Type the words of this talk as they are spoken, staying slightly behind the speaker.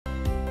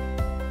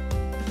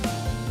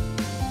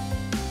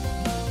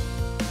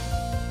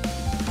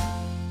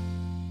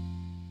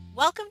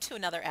Welcome to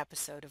another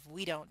episode of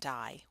We Don't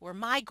Die, where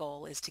my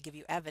goal is to give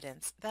you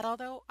evidence that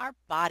although our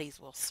bodies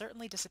will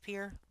certainly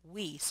disappear,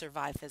 we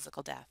survive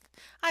physical death.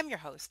 I'm your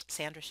host,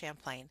 Sandra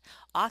Champlain,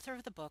 author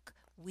of the book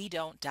We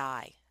Don't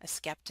Die, A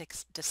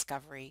Skeptic's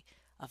Discovery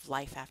of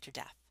Life After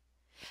Death.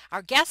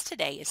 Our guest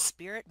today is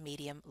spirit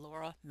medium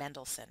Laura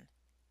Mendelsohn.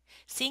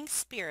 Seeing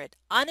spirit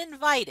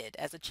uninvited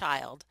as a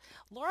child,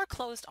 Laura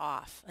closed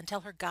off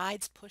until her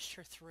guides pushed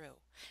her through,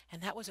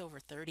 and that was over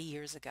 30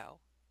 years ago.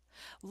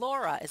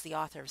 Laura is the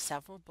author of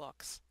several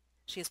books.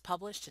 She is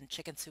published in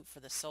Chicken Soup for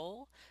the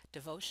Soul,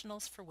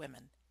 Devotionals for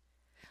Women.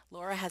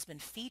 Laura has been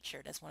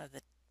featured as one of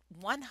the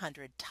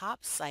 100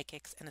 top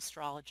psychics and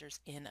astrologers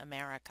in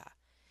America.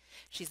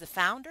 She's the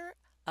founder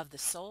of the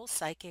Soul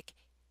Psychic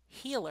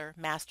Healer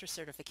Master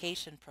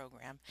Certification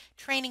Program,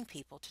 training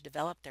people to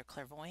develop their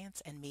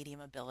clairvoyance and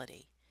medium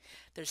ability.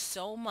 There's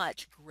so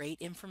much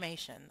great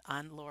information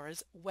on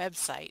Laura's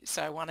website,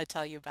 so I want to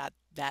tell you about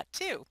that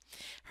too.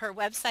 Her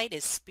website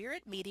is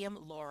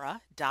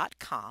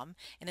spiritmediumlaura.com,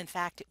 and in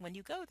fact, when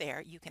you go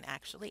there, you can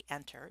actually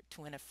enter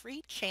to win a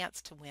free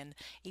chance to win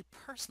a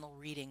personal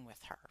reading with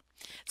her.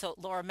 So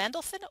Laura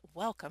Mendelsohn,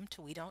 welcome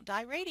to We Don't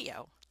Die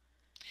Radio.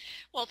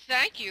 Well,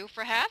 thank you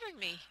for having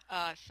me,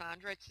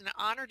 Sandra. It's an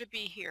honor to be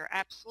here.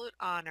 Absolute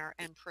honor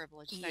and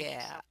privilege. Thank you so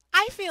Yeah, much.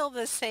 I feel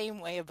the same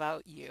way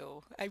about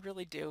you. I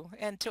really do.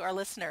 And to our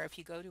listener, if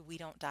you go to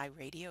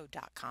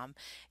wedon'tdieradio.com,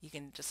 you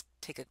can just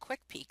take a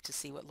quick peek to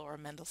see what Laura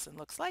Mendelsohn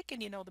looks like,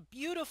 and you know the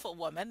beautiful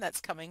woman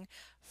that's coming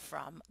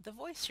from the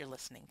voice you're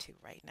listening to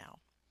right now.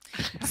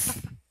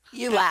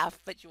 You laugh,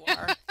 but you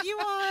are. You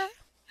are.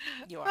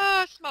 You are.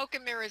 Oh, smoke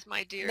and mirrors,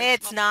 my dear.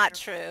 It's Smoke not and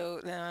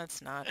true. No,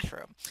 it's not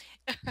true.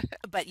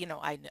 But you know,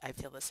 I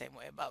feel the same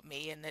way about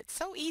me, and it's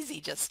so easy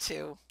just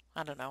to,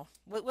 I don't know.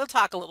 We'll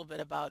talk a little bit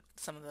about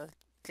some of the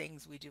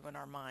things we do in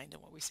our mind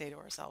and what we say to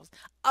ourselves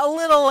a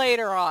little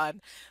later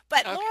on.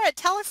 But mirrors. Okay. Laura,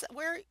 tell us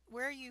where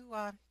are you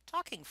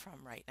talking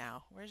from right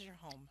now? Where's your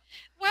home?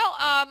 Well,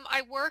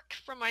 I work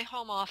from my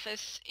home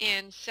office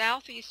in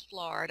Southeast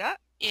Florida,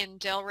 in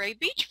Delray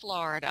Beach,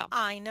 Florida.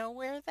 I know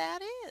where that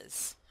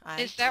is.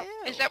 I Is that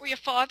do. where your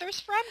father's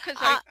from? Because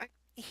Uh,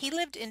 he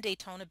lived in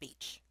Daytona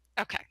Beach.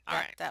 okay, all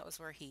That right, that was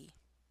where he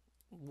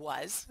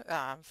was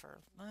for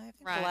I think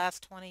the right.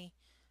 last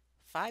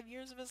 25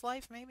 years of his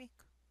life, maybe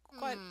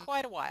Hmm.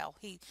 quite a while.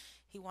 He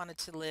wanted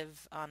to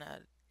live on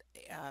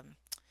um,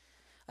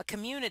 a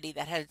community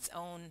that had its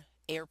own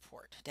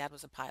airport. Dad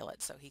was a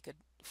pilot, so he could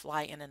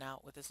fly in and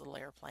out with his little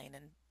airplane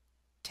and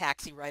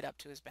taxi right up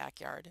to his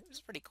backyard. It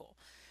was pretty cool.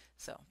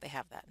 So they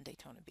have that in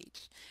Daytona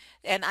Beach.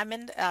 And I'm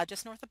in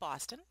just north of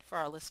Boston for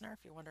our listener, if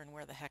you're wondering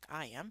where the heck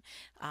I am,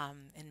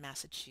 in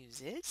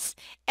Massachusetts.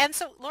 And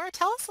so, Laura,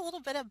 tell us a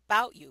little bit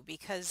about you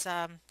because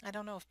I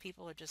don't know if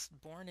people are just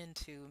born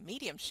into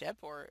mediumship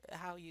or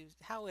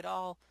how it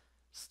all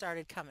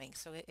started coming.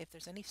 So if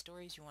there's any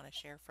stories you want to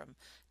share from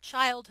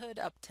childhood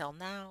up till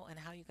now and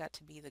how you got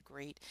to be the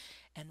great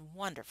and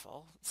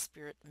wonderful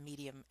spirit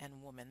medium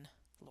and woman,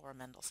 Laura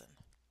Mendelsohn.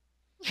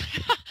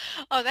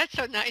 Oh, that's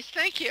so nice.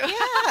 Thank you.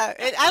 Yeah,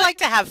 I like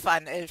to have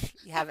fun if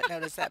you haven't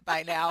noticed that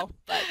by now,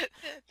 but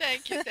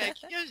Thank you,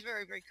 thank you. It was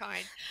very, very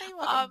kind. you're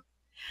Um, welcome.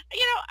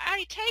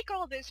 I take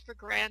all this for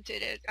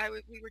granted.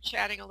 We were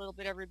chatting a little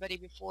bit, everybody,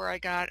 before I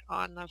got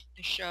on the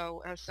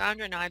show,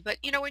 Sandra and I. But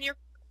when you're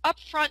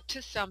upfront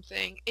to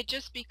something, it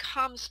just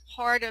becomes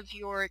part of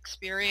your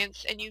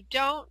experience, and you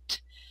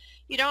don't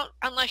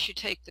unless you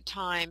take the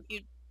time.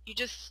 You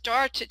just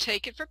start to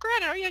take it for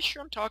granted. Oh yeah,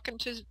 sure, I'm talking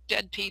to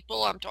dead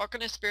people. I'm talking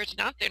to spirits.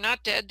 Not they're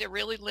not dead. They're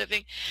really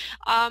living.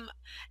 Um,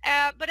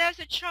 but as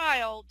a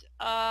child,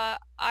 I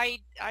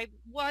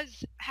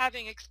was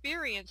having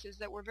experiences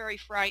that were very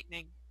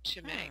frightening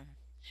to me. Hmm.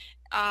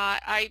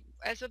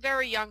 As a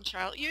very young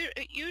child,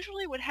 it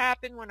usually would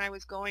happen when I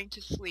was going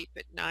to sleep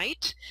at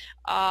night.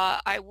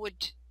 I would,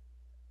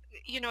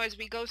 as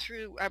we go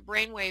through our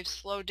brain waves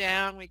slow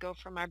down, we go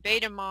from our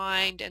beta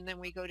mind and then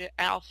we go to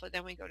alpha,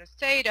 then we go to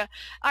theta.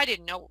 I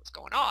didn't know what was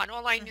going on.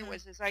 All I knew Hmm.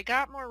 was as I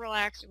got more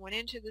relaxed and went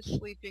into the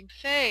sleeping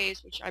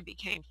phase, which I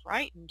became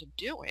frightened of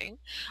doing,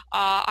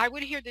 I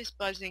would hear this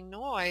buzzing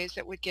noise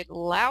that would get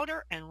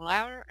louder and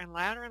louder and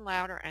louder and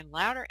louder and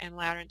louder and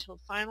louder until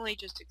it finally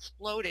just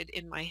exploded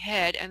in my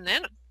head. And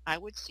then I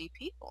would see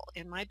people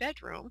in my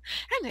bedroom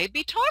and they'd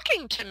be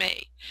talking to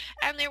me.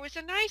 And there was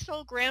a nice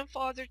old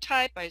grandfather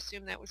type. I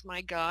assume that was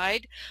my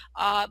guide.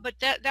 But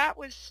that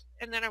was,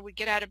 and then I would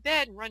get out of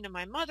bed and run to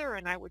my mother,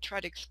 and I would try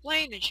to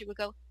explain, and she would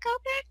go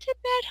back to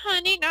bed,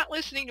 honey, not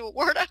listening to a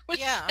word I was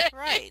Yeah, saying.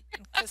 right.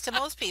 Because to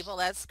most people,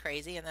 that's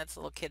crazy, and that's a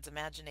little kid's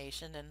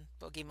imagination and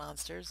boogie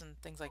monsters and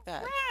things like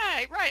that.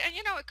 Right, right. And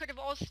it could have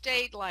all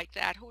stayed like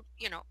that.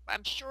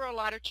 I'm sure a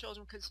lot of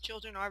children, because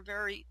children are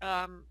very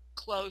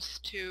close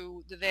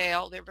to the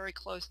veil, they're very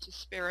close to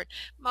spirit.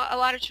 A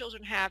lot of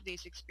children have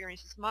these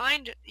experiences.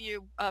 Mind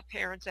you,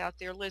 parents out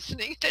there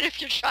listening, that if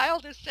your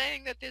child is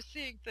saying that they're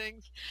seeing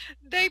things,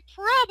 they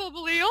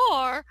probably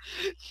are.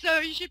 So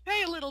you should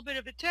pay a little bit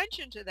of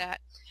attention to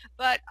that.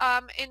 But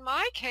in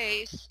my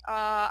case,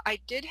 I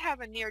did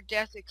have a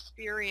near-death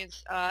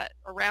experience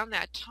around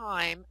that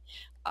time.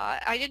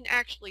 I didn't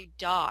actually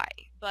die,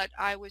 but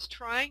I was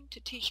trying to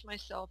teach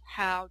myself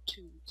how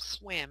to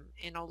swim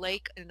in a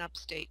lake in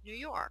upstate New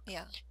York.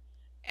 Yeah.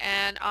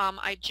 And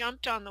I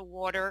jumped on the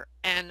water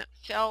and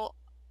fell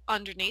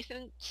underneath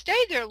and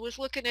stayed there, was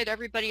looking at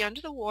everybody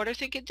under the water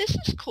thinking, this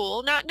is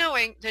cool, not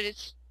knowing that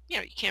it's,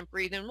 you can't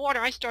breathe in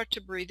water. I start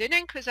to breathe it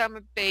in because I'm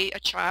a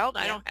child.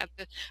 I Yeah. don't have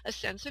a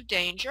sense of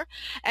danger.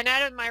 And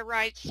out of my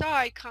right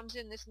side comes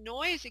in this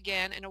noise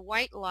again and a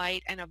white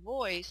light and a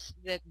voice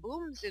that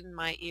booms in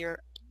my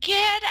ear,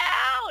 get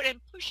out,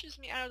 and pushes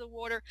me out of the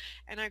water.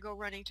 And I go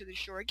running to the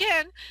shore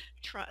again,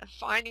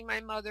 finding my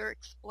mother,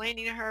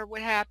 explaining to her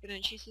what happened.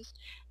 And she says,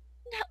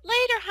 "No,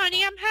 later,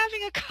 honey, I'm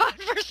having a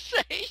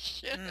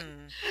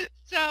conversation." Mm.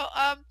 So,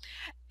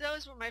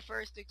 those were my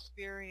first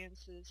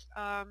experiences.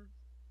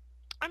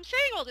 I'm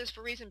saying all this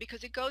for a reason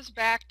because it goes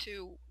back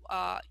to,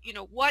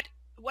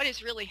 what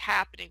is really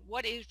happening?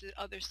 What is the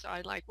other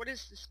side like? What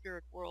is the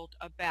spirit world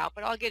about?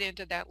 But I'll get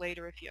into that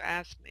later if you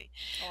ask me.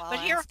 Oh, I'll But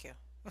here, ask you.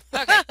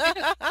 okay,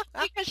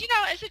 because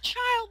as a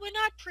child, we're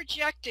not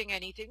projecting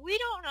anything. We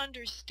don't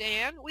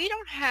understand. We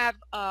don't have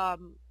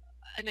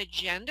an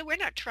agenda. We're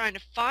not trying to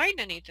find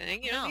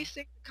anything. No. These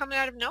things are coming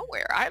out of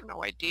nowhere. I have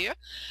no idea.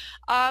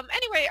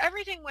 Anyway,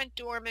 everything went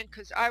dormant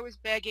because I was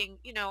begging.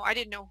 I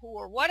didn't know who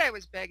or what I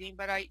was begging,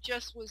 but I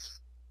just was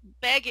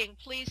begging,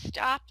 please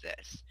stop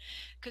this,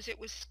 because it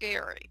was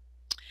scary.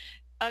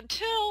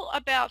 Until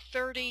about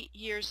 30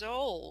 years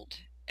old,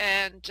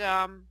 and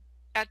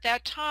at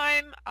that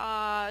time,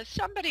 a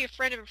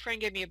friend of a friend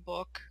gave me a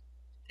book.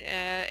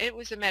 It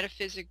was a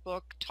metaphysic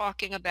book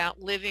talking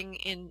about living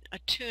in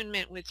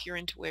attunement with your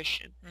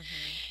intuition. Hmm.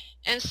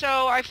 And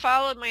so I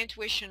followed my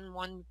intuition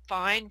one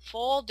fine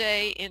fall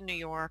day in New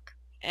York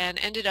and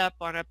ended up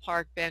on a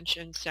park bench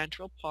in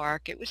Central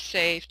Park. It was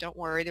safe, don't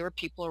worry, there were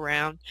people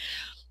around.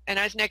 And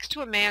I was next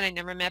to a man I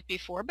never met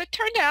before, but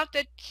turned out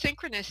that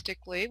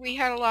synchronistically we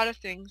had a lot of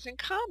things in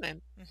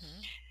common.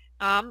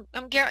 Hmm.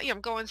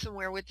 I'm going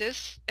somewhere with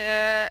this.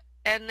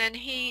 And then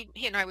he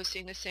and I was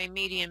seeing the same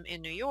medium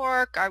in New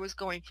York. I was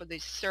going for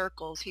these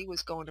circles. He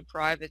was going to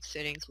private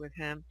sittings with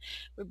him.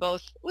 We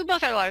both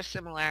had a lot of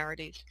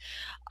similarities.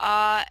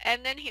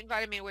 And then he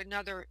invited me to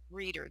another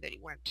reader that he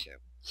went to.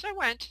 So I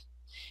went,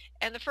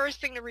 and the first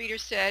thing the reader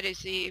said is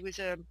he was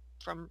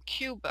from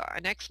Cuba,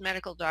 an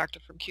ex-medical doctor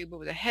from Cuba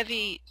with a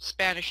heavy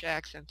Spanish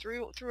accent,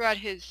 threw out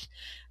his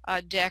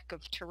deck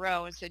of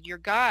tarot and said, "Your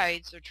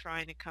guides are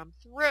trying to come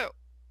through."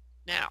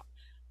 Now,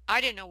 I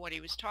didn't know what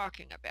he was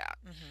talking about.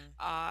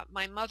 Hmm.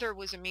 My mother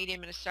was a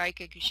medium and a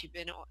psychic, and she'd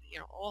been,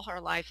 all her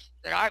life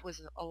that I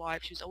was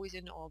alive. She was always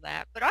into all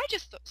that. But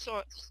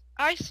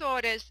I saw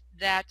it as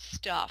that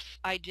stuff.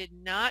 I did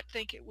not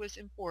think it was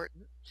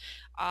important.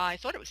 I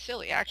thought it was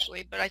silly,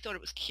 actually, but I thought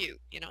it was cute.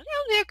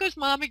 Oh, there goes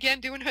mom again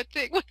doing her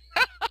thing.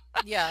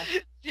 Yeah.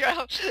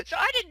 So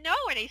I didn't know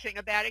anything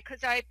about it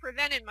because I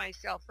prevented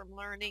myself from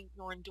learning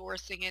nor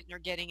endorsing it nor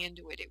getting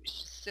into it. It was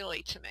just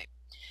silly to me.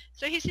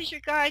 So he says,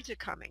 your guides are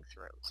coming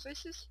through. So I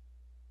says,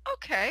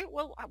 okay,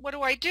 well, what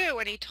do I do?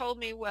 And he told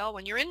me, well,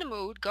 when you're in the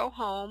mood, go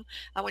home.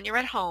 When you're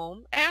at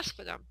home, ask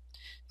for them.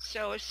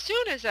 So as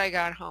soon as I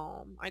got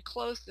home, I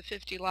closed the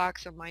 50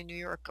 locks on my New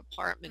York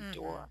apartment Hmm.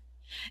 door.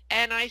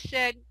 And I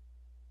said,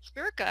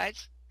 spirit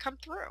guides, come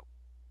through.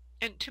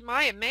 And to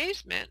my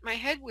amazement, my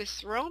head was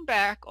thrown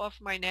back off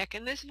my neck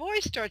and this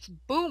voice starts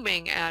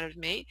booming out of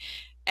me.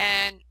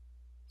 And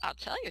I'll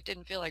tell you, it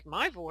didn't feel like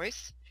my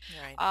voice.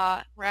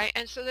 Right. Right.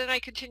 And so then I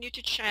continued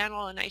to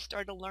channel and I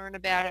started to learn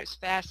about it. I was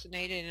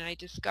fascinated and I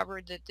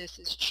discovered that this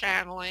is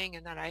channeling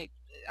and that I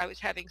was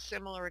having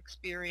similar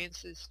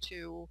experiences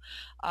to,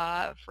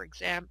 for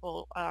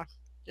example,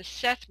 the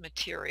Seth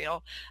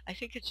material. I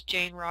think it's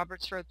Jane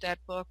Roberts wrote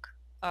that book.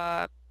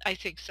 I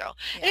think so.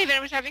 Yeah. Anyway, I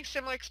was having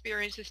similar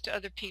experiences to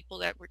other people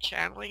that were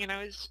channeling and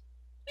I was,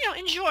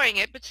 enjoying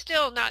it, but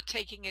still not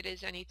taking it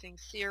as anything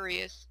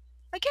serious.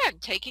 Again,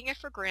 taking it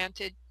for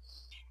granted.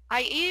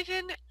 I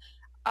even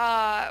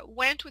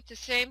went with the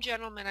same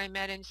gentleman I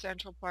met in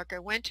Central Park. I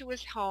went to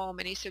his home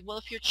and he said, well,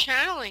 if you're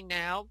channeling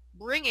now,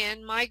 bring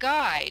in my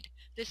guide,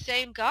 the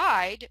same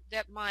guide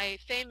that my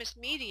famous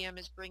medium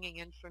is bringing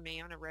in for me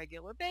on a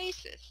regular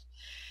basis.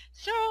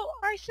 So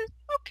I said,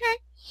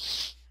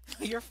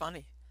 okay. You're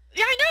funny.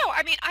 Yeah, I know.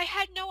 I mean, I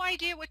had no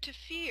idea what to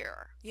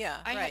fear. Yeah.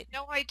 I had Right.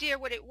 no idea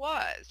what it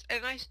was.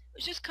 And I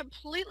was just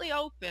completely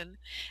open.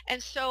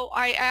 And so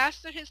I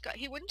asked that his guide,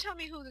 he wouldn't tell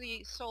me who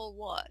the soul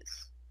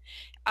was.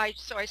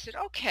 So I said,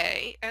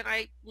 okay, and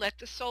I let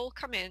the soul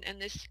come in,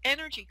 and this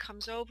energy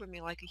comes over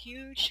me like a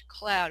huge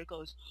cloud. It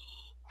goes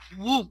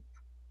whoop,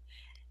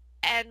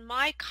 and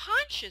my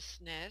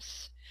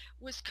consciousness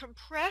was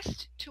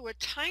compressed to a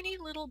tiny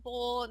little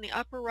ball in the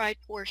upper right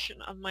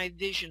portion of my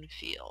vision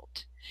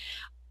field.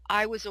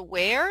 I was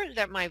aware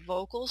that my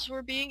vocals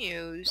were being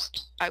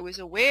used. I was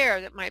aware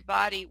that my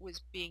body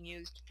was being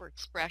used for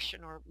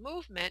expression or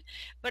movement,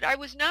 but I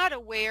was not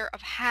aware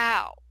of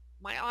how.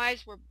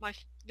 My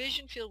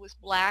vision field was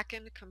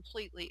blackened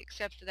completely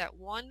except for that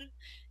one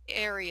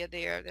area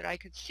there that I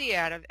could see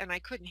out of, and I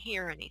couldn't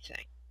hear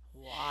anything.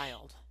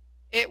 Wild.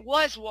 It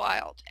was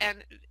wild,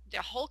 and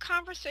the whole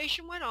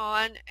conversation went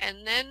on,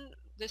 and then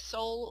the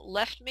soul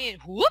left me,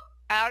 and whoop,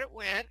 out it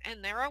went,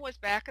 and there I was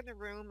back in the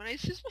room, and I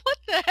says, "What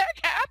the heck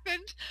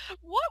happened?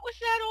 What was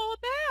that all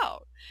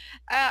about?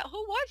 Who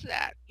was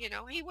that?" You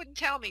know, he wouldn't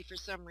tell me for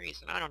some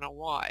reason. I don't know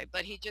why,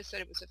 but he just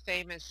said it was a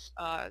famous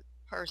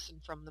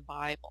person from the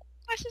Bible.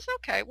 I says,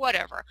 "Okay,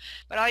 whatever."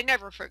 But I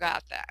never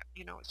forgot that.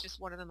 You know, it's just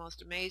one of the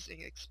most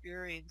amazing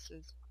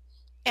experiences.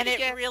 And And it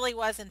again, really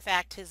was, in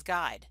fact, his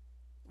guide.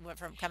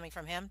 From coming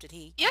from him, did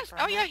he yes,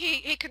 oh confirm yeah, that?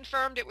 he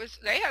confirmed it was.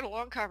 They had a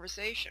long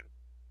conversation.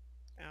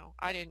 You know,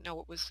 I didn't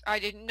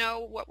know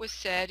what was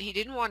said. He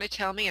didn't want to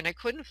tell me, and I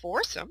couldn't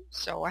force him,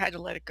 so I had to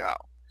let it go.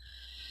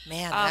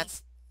 Man, Um,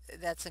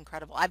 that's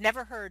incredible. I've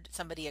never heard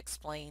somebody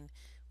explain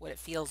what it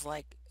feels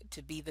like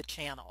to be the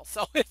channel.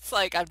 So it's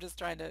like I'm just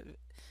trying to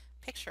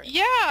picture it.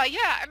 yeah,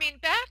 yeah. I mean,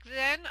 back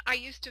then I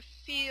used to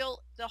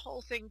feel the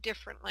whole thing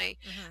differently.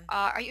 Hmm.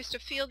 I used to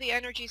feel the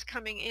energies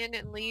coming in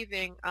and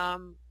leaving.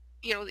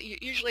 You know,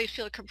 usually I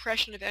feel a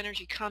compression of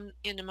energy come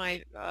into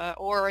my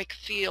auric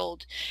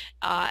field,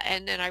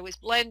 and then I was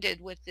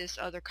blended with this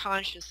other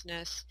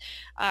consciousness,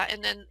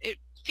 and then it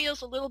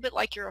feels a little bit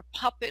like you're a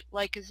puppet,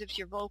 like as if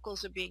your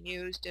vocals are being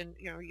used, and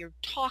you know you're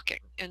talking,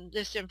 and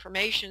this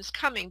information is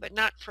coming, but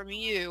not from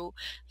you,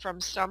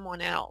 from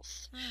someone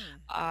else.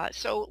 Hmm.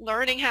 So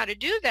learning how to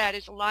do that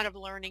is a lot of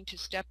learning to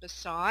step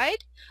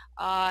aside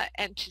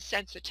and to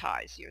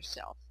sensitize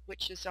yourself,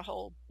 which is a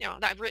whole, you know,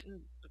 I've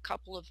written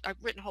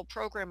a whole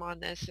program on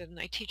this and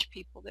I teach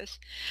people this.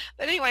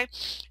 But anyway,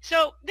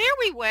 so there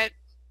we went.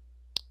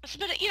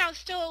 But, you know,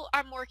 still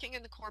I'm working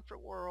in the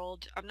corporate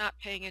world. I'm not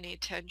paying any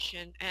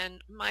attention.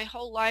 And my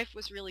whole life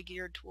was really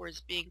geared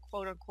towards being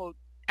quote unquote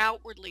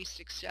outwardly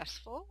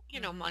successful, you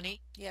know, Hmm.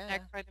 money,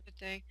 that Yeah. kind of a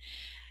thing.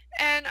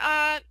 And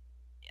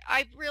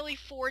I really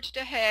forged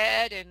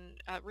ahead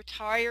and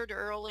retired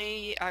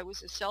early. I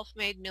was a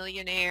self-made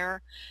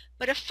millionaire.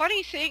 But a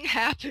funny thing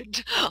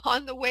happened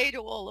on the way to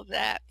all of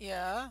that.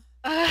 Yeah.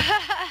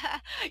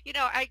 You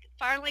know, I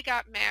finally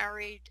got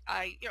married.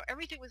 You know,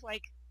 everything was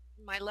like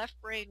my left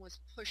brain was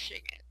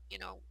pushing it. You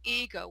know,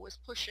 ego was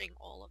pushing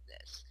all of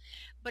this.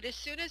 But as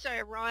soon as I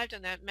arrived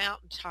on that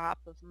mountaintop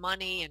of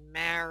money and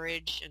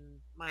marriage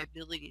and my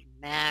ability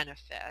to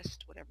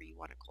manifest, whatever you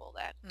want to call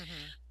that,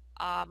 Hmm.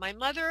 my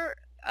mother,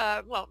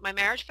 well, my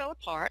marriage fell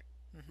apart.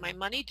 My Hmm.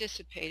 money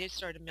dissipated,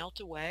 started to melt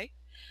away.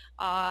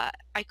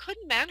 I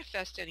couldn't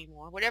manifest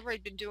anymore. Whatever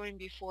I'd been doing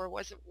before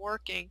wasn't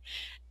working.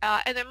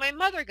 And then my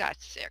mother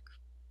got sick,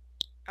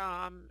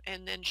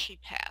 and then she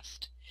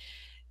passed.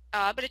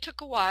 But it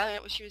took a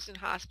while. She was in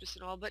hospice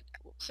and all. But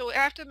so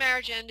after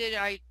marriage ended,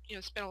 I, you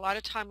know, spent a lot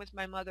of time with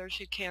my mother.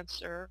 She had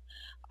cancer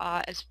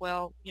as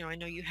well. You know, I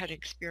know you had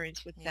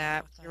experience with Yeah,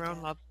 that with with my your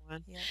own dad. loved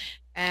one. Yep.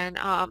 And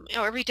you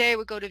know, every day I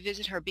would go to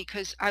visit her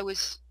because I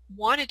was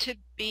wanted to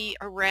be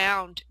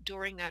around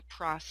during that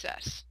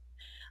process.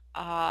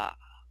 Uh,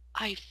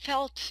 I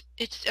felt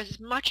it's as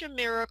much a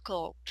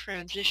miracle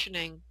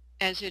transitioning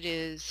as it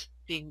is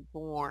being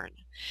born.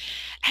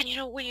 And you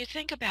know, when you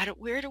think about it,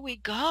 where do we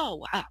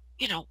go?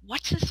 You know,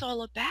 what's this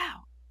all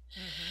about?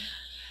 Hmm.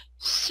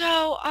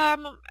 So,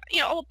 you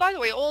know, oh, by the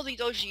way,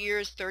 those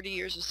years, 30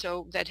 years or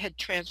so that had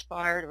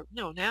transpired, or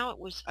no, now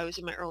I was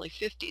in my early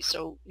 50s.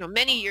 So, you know,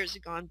 many years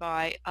had gone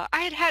by.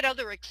 I had had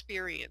other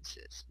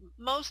experiences,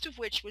 most of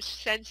which was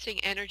sensing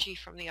energy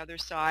from the other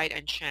side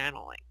and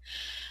channeling.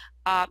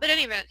 But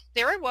anyway,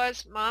 there I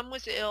was. Mom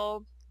was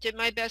ill. Did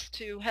my best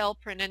to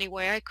help her in any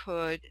way I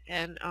could,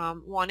 and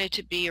wanted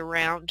to be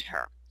around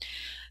her.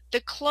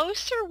 The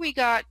closer we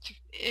got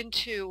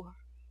into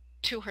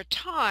to her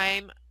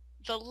time,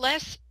 the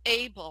less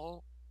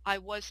able I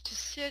was to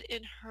sit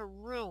in her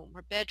room,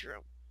 her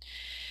bedroom,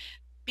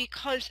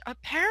 because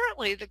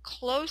apparently the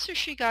closer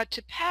she got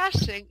to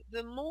passing,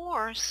 the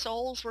more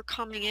souls were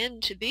coming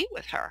in to be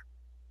with her.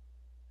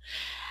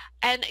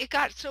 And it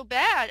got so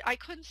bad, I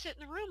couldn't sit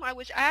in the room. I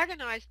was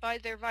agonized by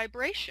their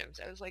vibrations.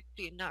 I was like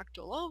being knocked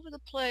all over the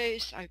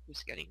place. I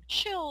was getting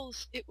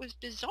chills. It was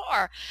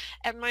bizarre.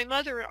 And my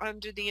mother,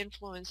 under the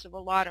influence of a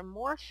lot of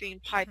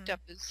morphine, piped Hmm.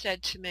 up and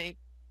said to me,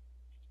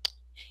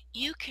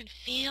 "You can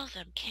feel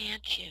them,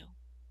 can't you?"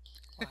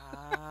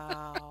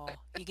 Wow.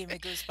 You gave me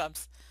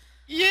goosebumps.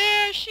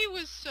 Yeah, she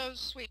was so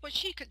sweet, but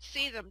she could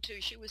see them too.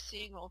 She was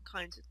seeing all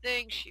kinds of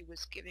things. She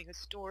was giving us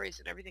stories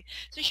and everything.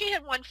 So she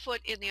had one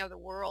foot in the other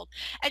world.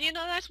 And you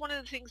know, that's one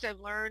of the things I've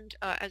learned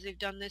as I've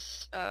done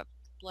this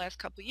last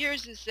couple of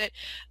years is that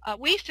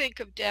we think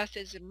of death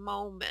as a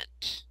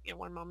moment. You know,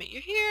 one moment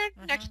you're here,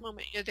 next Hmm.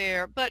 moment you're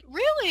there. But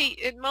really,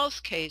 in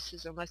most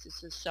cases, unless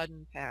it's a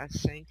sudden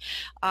passing,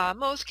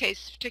 most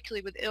cases,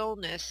 particularly with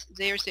illness,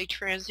 there's a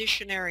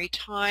transitionary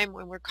time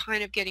when we're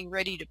kind of getting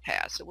ready to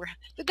pass. So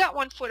we've got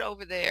one foot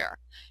over there,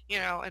 you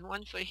know, and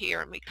one foot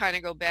here, and we kind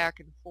of go back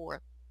and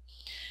forth.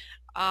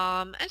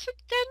 And so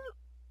then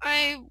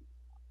I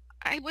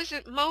I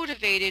wasn't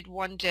motivated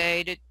one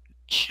day to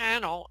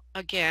channel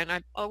again.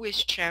 I'm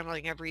always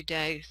channeling every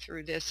day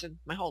through this, and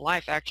my whole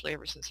life actually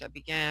ever since I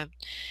began.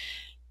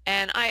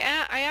 And I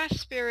asked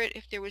Spirit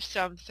if there was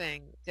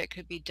something that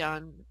could be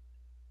done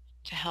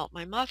to help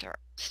my mother.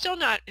 Still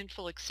not in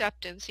full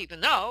acceptance,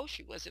 even though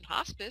she was in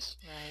hospice,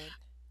 Right.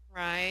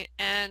 right?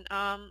 And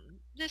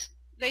this,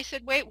 they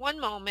said, wait one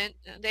moment.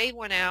 And they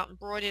went out and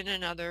brought in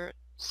another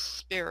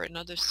spirit,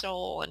 another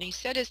soul, and he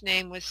said his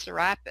name was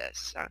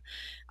Serapis.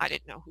 I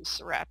didn't know who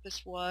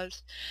Serapis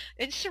was.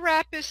 And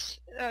Serapis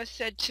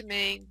said to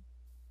me,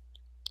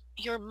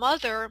 your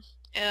mother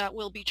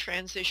will be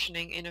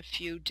transitioning in a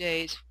few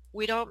days.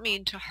 We don't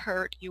mean to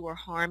hurt you or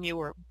harm you,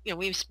 or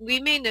we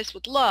mean this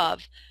with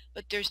love,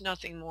 but there's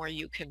nothing more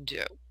you can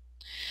do.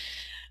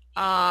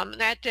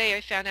 That day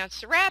I found out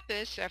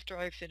Serapis, after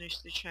I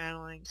finished the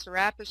channeling,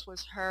 Serapis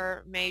was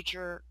her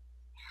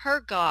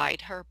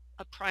guide, her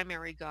a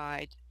primary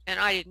guide. And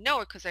I didn't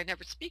know it because I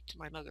never speak to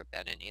my mother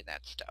about any of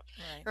that stuff.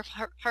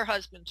 Right. Her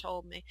husband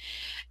told me.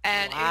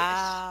 And it was,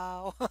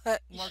 Wow. More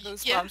yeah,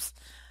 goosebumps.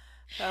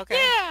 Okay.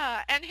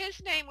 yeah, and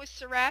his name was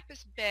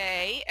Serapis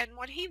Bey, and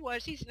what he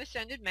was, he's an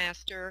ascended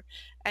master,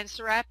 and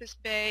Serapis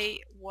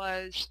Bey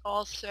was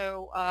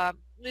also,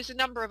 there's a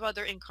number of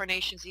other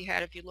incarnations he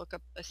had if you look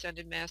up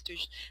ascended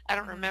masters. I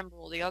don't Hmm. remember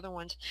all the other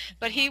ones,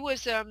 but Hmm. he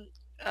was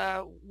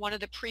one of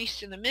the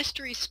priests in the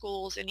mystery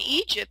schools in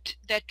Egypt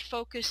that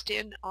focused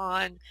in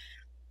on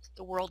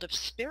the world of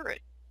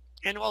spirit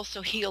and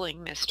also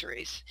healing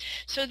mysteries.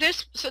 So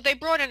they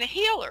brought in a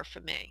healer for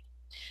me,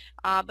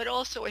 but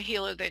also a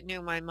healer that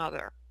knew my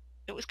mother.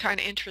 It was kind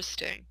of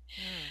interesting.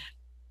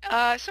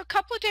 Mm. So a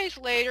couple of days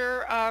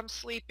later,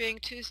 sleeping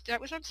Tuesday,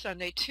 that was on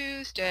Sunday,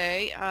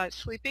 Tuesday,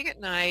 sleeping at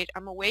night,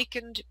 I'm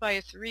awakened by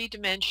a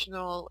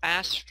three-dimensional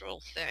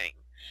astral thing.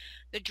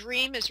 The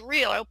dream is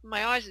real. I open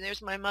my eyes and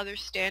there's my mother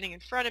standing in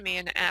front of me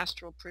in an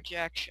astral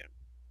projection.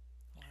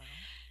 Wow.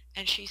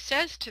 And she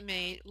says to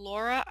me,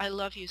 Laura, I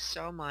love you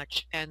so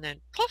much. And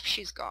then poof,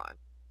 she's gone.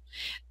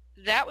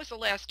 That was the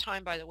last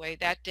time, by the way,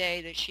 that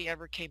day that she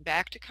ever came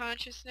back to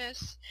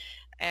consciousness.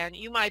 And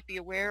you might be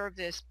aware of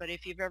this, but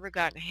if you've ever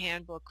gotten a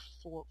handbook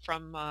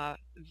from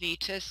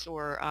Vetus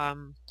or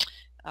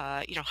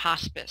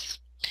hospice,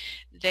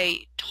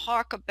 they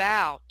talk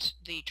about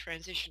the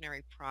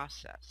transitionary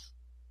process.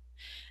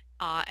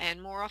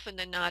 And more often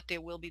than not,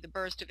 there will be the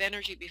burst of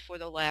energy before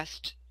the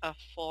last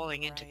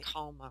falling into Right.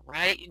 coma,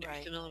 right? You're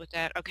Right. familiar with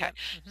that? Okay. Yep.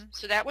 Hmm.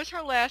 So that was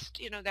her last,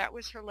 that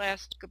was her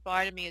last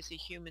goodbye to me as a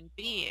human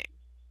being.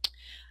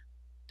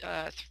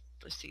 Let's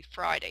see,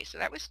 Friday. So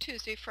that was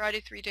Tuesday.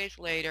 Friday, 3 days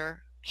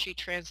later, she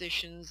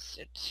transitions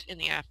in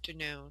the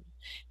afternoon.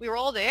 We were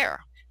all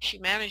there. She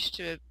managed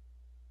to,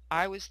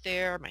 I was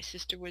there, my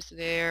sister was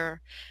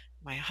there,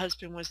 my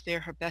husband was there,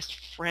 her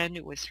best friend,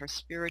 who was her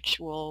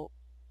spiritual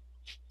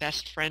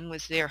best friend,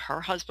 was there,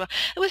 her husband.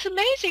 It was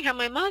amazing how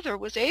my mother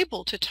was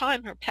able to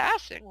time her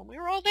passing when we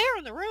were all there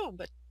in the room,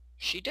 but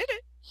she did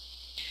it.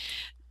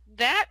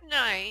 That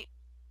night,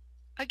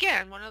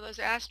 again, one of those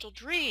astral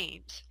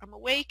dreams, I'm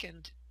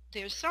awakened.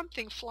 There's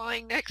something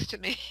flying next to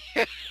me.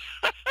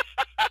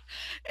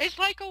 It's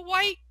like a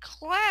white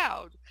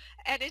cloud,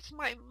 and it's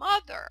my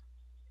mother.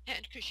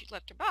 And because she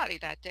left her body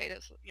that day,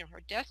 that's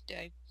her death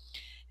day.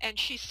 And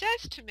she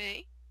says to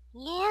me,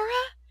 Laura,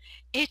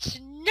 it's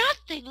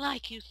nothing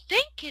like you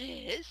think it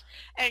is.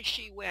 And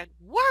she went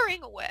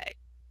whirring away.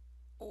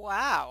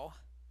 Wow.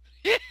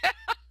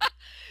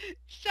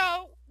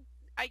 So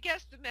I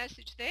guess the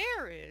message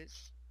there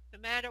is, no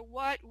matter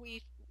what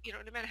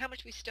no matter how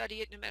much we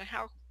study it, no matter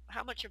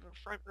how much of a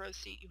front row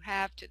seat you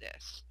have to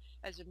this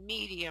as a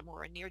medium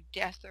or a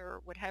near-death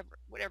or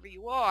whatever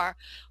you are,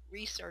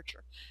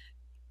 researcher,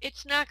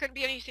 it's not going to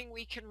be anything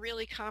we can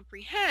really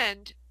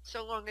comprehend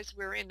so long as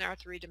we're in our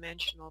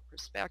three-dimensional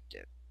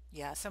perspective.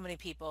 Yeah, so many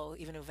people,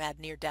 even who've had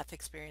near-death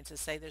experiences,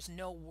 say there's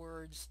no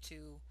words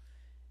to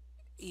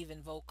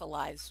even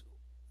vocalize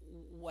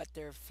what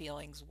their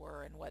feelings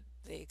were and what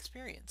they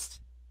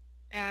experienced.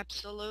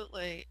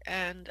 Absolutely.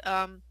 And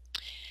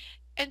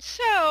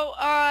so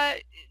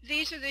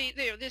these are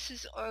this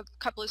is a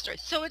couple of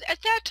stories. So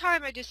at that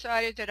time, I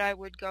decided that I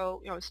would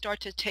go, start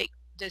to take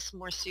this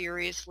more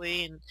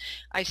seriously, and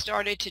I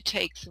started to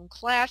take some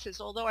classes.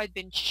 Although I'd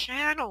been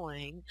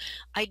channeling,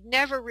 I'd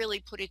never really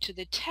put it to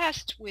the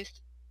test with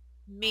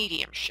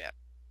mediumship.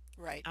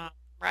 Right. Uh,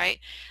 right.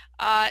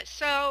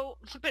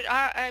 But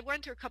I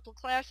went through a couple of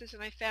classes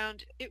and I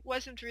found it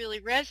wasn't really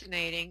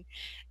resonating.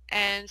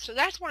 And so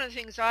that's one of the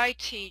things I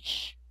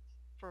teach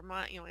for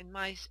in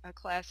my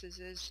classes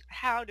is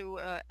how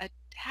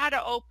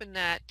to open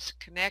that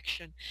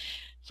connection.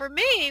 For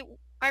me,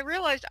 I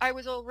realized I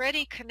was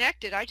already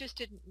connected. I just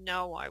didn't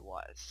know I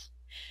was.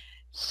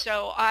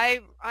 So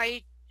I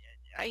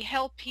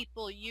help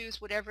people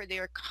use whatever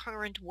their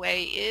current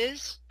way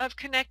is of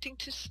connecting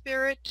to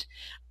spirit,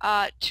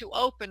 to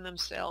open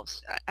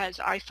themselves, as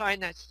I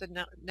find that's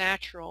the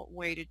natural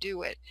way to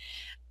do it.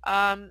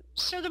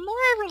 So the more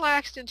I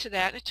relaxed into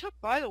that, and it took,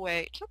 by the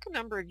way, it took a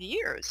number of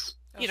years,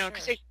 Oh,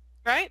 because sure.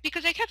 right?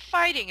 Because I kept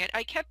fighting it.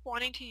 I kept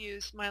wanting to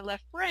use my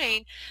left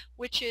brain,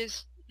 which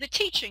is the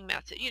teaching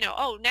method.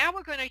 Oh, now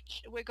we're going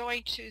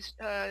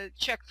to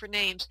check for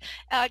names.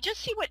 Just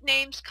see what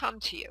names come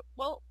to you.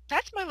 Well,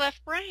 that's my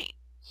left brain.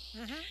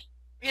 Hmm.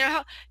 You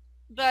know,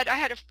 but I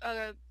had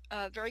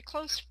a very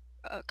close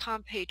a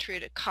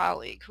compatriot, a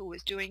colleague who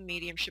was doing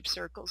mediumship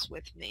circles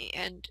with me,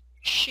 and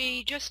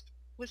she just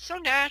was so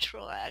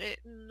natural at it,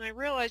 and I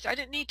realized I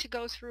didn't need to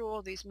go through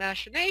all these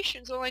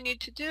machinations. All I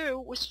needed to do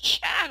was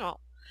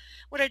channel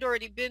what I'd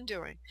already been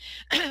doing.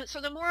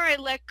 So the more I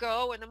let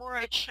go and the more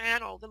I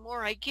channel, the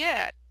more I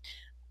get.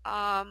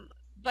 Um,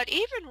 but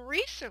even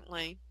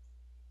recently,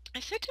 I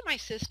said to my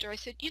sister, I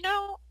said,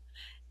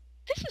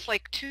 this is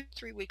like 2,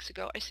 3 weeks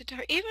ago. I said to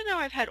her, even though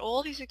I've had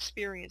all these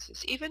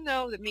experiences, even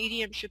though the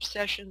mediumship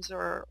sessions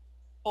are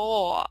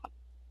awe,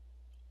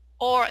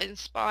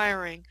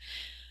 awe-inspiring,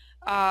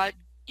 uh,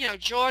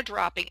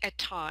 jaw-dropping at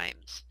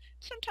times.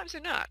 Sometimes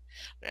they're not,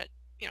 but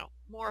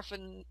more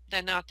often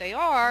than not they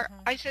are.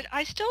 Mm-hmm. I said,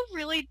 I still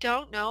really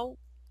don't know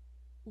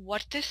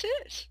what this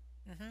is.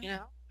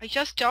 Mm-hmm. I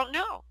just don't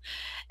know.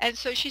 And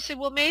so she said,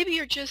 well, maybe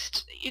you're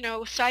just,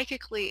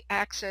 psychically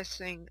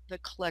accessing the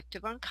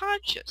collective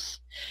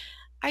unconscious.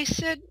 I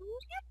said,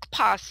 "Yeah,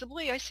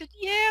 possibly." I said,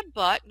 yeah,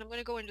 but, and I'm going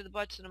to go into the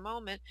buts in a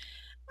moment,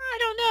 I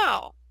don't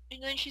know.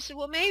 And then she said,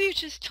 well, maybe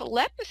it's just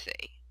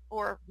telepathy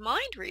or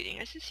mind reading.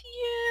 I says,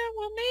 yeah,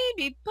 well,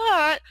 maybe,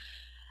 but,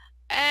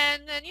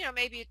 and then,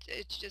 maybe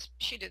it's just,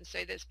 she didn't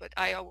say this, but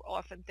I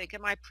often think,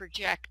 am I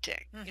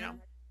projecting? Mm-hmm.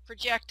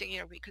 Projecting,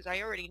 because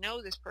I already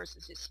know this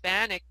person's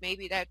Hispanic,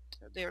 maybe that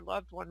their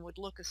loved one would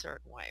look a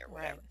certain way or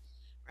whatever,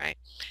 right?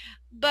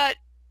 But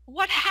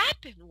what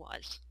happened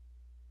was,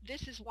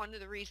 this is one of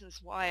the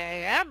reasons why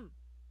I am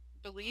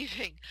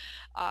believing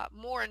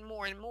more and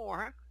more and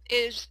more,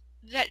 is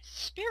that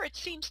spirit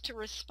seems to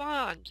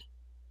respond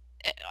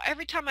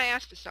every time I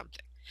ask for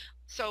something.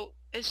 So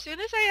as soon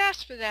as I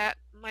asked for that,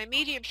 my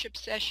mediumship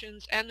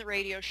sessions and the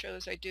radio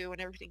shows I do and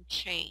everything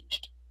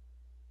changed.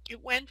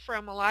 It went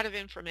from a lot of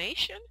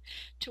information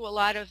to a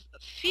lot of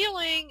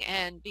feeling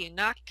and being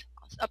knocked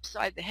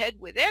upside the head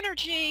with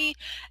energy,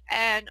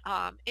 and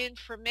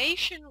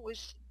information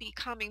was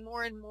becoming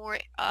more and more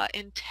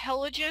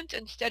intelligent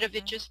instead of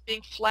it just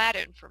being flat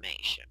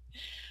information.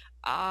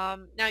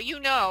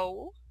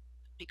 Now,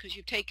 because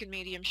you've taken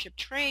mediumship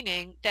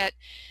training, that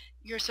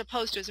you're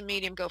supposed to, as a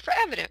medium, go for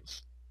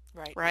evidence.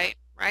 Right.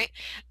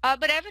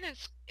 But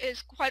evidence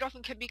is quite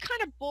often can be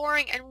kind of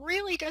boring and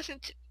really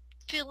doesn't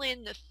fill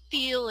in the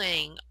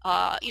feeling,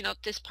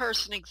 this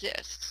person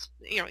exists,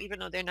 even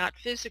though they're not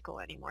physical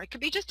anymore. It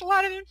could be just a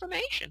lot of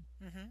information,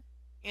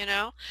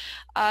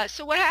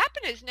 So what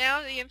happened is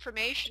now the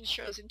information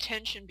shows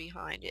intention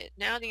behind it.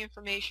 Now the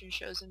information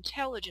shows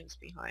intelligence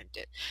behind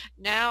it.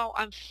 Now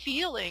I'm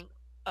feeling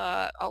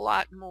a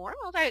lot more.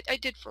 Well, I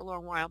did for a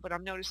long while, but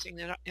I'm noticing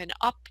an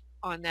up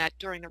on that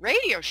during the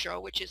radio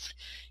show, which is,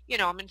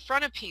 I'm in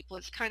front of people.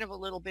 It's kind of a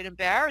little bit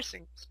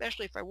embarrassing,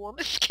 especially if I wore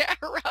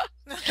mascara.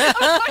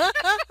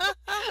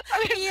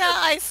 Yeah,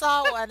 I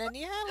saw one, and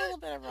you had a little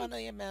bit of run of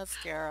your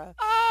mascara.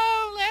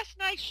 Oh, last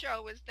night's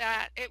show was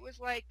that. It was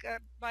like,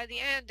 by the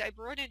end, I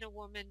brought in a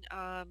woman,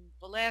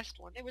 the last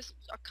one. There was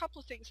a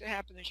couple of things that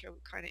happened in the show that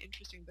were kind of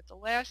interesting, but the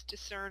last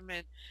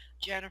discernment,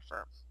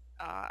 Jennifer,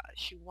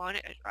 she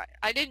wanted,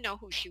 I didn't know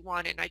who she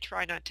wanted, and I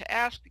try not to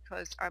ask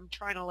because I'm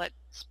trying to let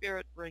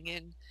spirit bring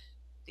in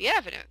the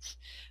evidence.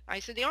 I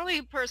said, the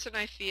only person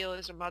I feel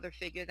is a mother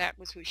figure. That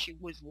was who she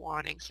was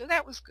wanting, so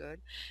that was good.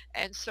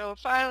 And so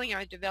finally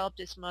I developed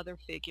this mother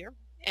figure,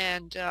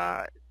 and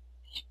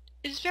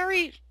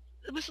it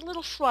was a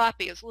little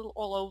sloppy. It was a little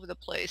all over the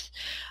place.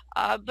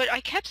 But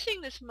I kept seeing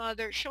this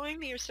mother showing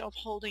me herself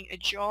holding a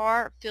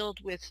jar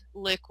filled with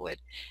liquid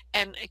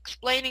and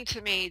explaining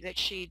to me that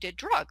she did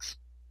drugs.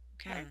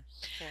 Okay.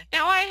 Okay.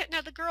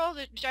 Now the girl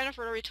that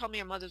Jennifer already told me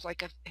her mother's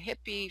like a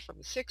hippie from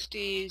the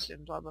 60s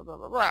and blah, blah, blah,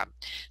 blah, blah.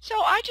 So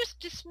I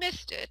just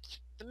dismissed it,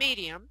 the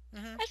medium,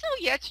 as, oh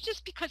yeah, it's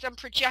just because I'm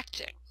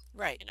projecting.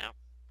 Right.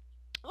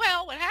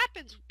 Well, what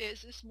happens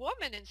is this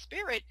woman in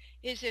spirit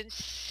is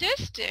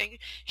insisting.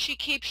 She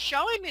keeps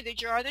showing me the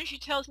jar, then she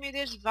tells me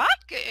there's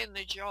vodka in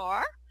the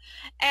jar,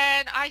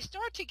 and I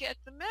start to get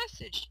the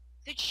message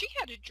that she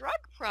had a drug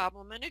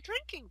problem and a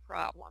drinking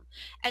problem.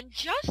 And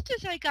just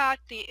as I got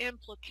the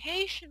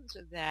implications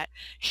of that,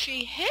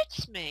 she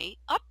hits me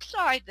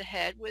upside the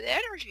head with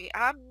energy.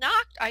 I'm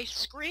knocked. I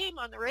scream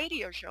on the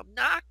radio show, I'm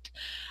knocked,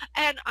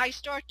 and I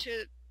start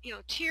to,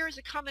 tears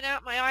are coming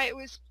out my eye. It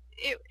was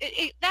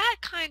that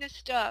kind of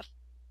stuff.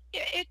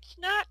 It's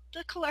not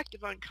the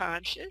collective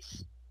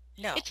unconscious.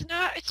 No. It's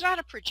not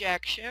a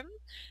projection.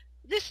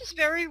 This is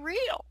very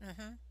real.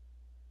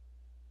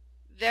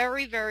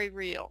 Very, very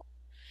real.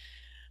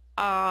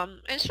 And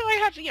so I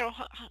have,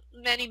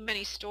 many,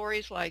 many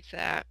stories like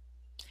that.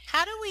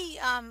 How do we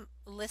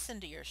listen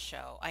to your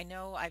show? I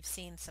know I've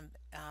seen some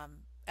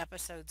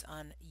episodes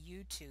on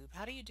YouTube.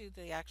 How do you do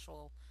the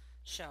actual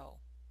show?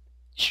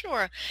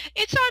 Sure.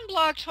 It's on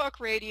Blog Talk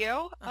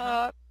Radio.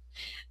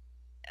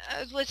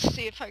 Let's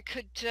see if I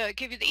could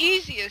give you the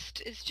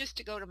easiest is just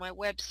to go to my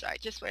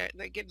website. Just where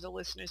they give the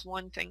listeners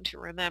one thing to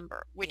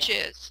remember, which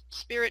is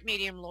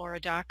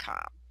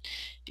spiritmediumlaura.com.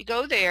 If you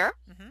go there,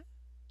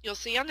 you'll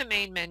see on the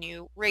main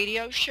menu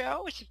radio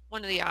show. It's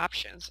one of the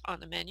options on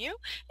the menu.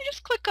 You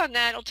just click on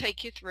that, it'll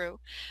take you through.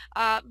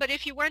 But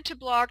if you went to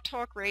Blog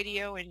Talk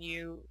Radio and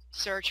you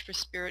search for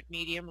Spirit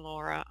Medium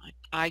Laura,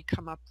 I'd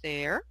come up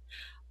there.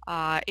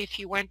 If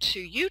you went to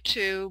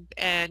YouTube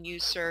and you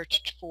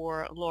searched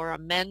for Laura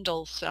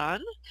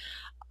Mendelsohn,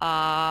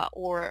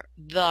 or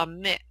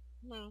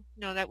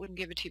no, that wouldn't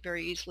give it to you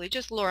very easily.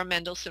 Just Laura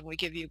Mendelsohn would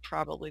give you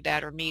probably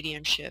that, or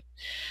mediumship.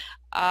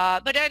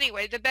 But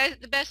anyway, the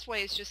best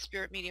way is just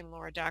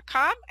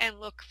spiritmediumlaura.com and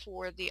look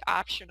for the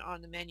option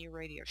on the menu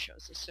radio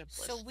shows, the So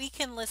simplest. we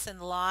can listen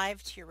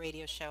live to your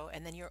radio show,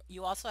 and then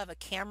you also have a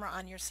camera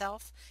on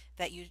yourself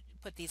that you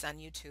put these on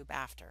YouTube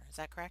after. Is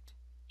that correct?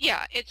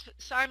 Yeah, it's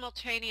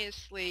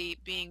simultaneously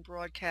being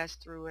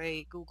broadcast through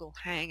a Google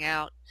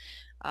Hangout.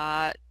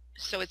 Uh,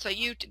 so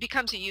it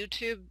becomes a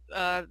YouTube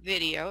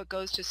video. It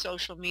goes to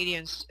social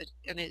media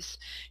and is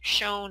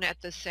shown at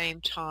the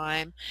same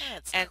time.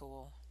 That's And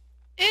cool.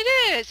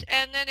 it is.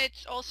 And then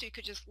it's also, you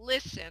could just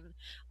listen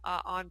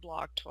on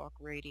Blog Talk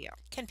Radio.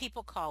 Can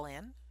people call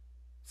in?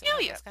 So Oh,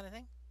 about yeah. this kind of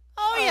thing?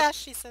 Oh Oh, yeah,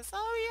 she says.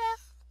 Oh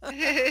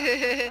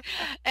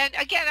and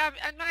again,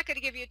 I'm not going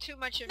to give you too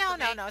much yeah. No, no,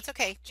 information. no. It's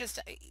okay. Just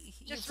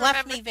Just you've left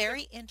remember me to,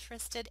 very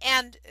interested,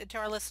 and to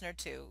our listener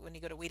too. When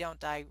you go to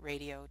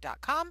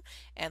WeDon'tDieRadio.com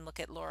and look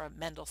at Laura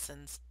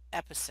Mendelssohn's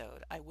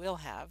episode, I will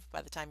have,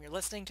 by the time you're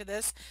listening to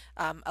this,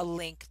 a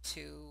link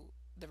to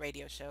the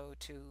radio show,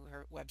 to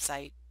her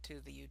website, to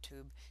the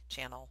YouTube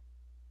channel,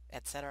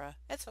 etc.,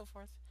 and so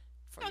forth,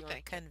 for oh, your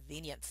thank you.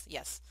 convenience.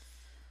 Yes.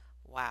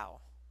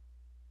 Wow.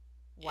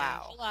 Yeah,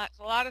 it's Wow.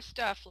 a lot of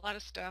stuff, a lot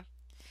of stuff.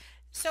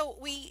 So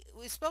we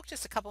spoke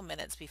just a couple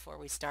minutes before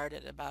we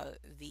started about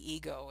the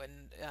ego,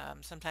 and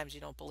sometimes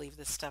you don't believe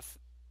this stuff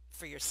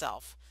for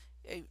yourself,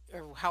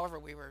 or however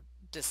we were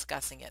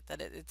discussing it.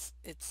 That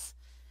it's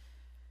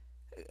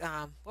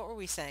what were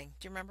we saying?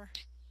 Do you remember?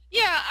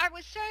 Yeah, I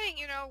was saying,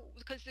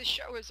 because this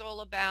show is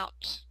all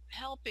about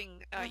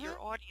helping Mm-hmm. your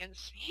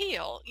audience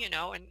heal,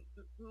 and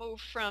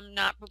move from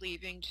not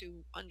believing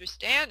to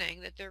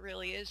understanding that there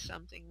really is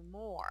something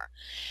more.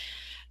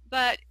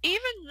 But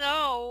even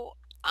though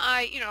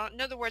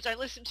in other words, I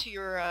listened to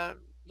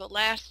the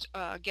last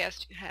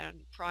guest you had on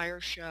the prior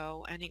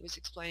show, and he was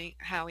explaining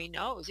how he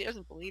knows. He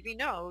doesn't believe he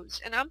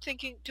knows. And I'm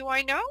thinking, do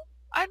I know?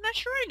 I'm not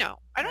sure I know.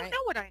 I don't Right.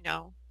 know what I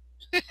know.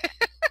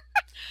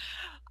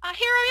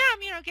 Here I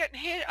am, getting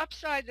hit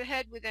upside the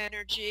head with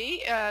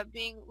energy,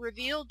 being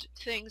revealed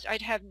things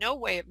I'd have no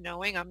way of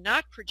knowing. I'm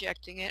not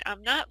projecting it.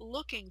 I'm not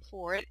looking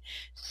for it.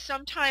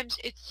 Sometimes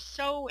it's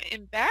so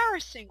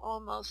embarrassing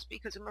almost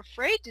because I'm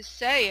afraid to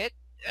say it.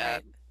 Uh,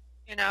 Right.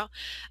 you know,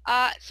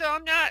 so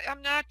I'm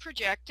not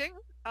projecting.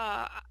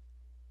 Uh,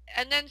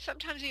 and then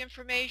sometimes the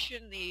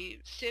information, the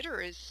sitter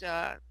is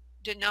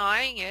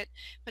denying it,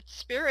 but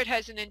spirit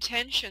has an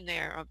intention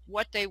there of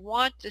what they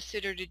want the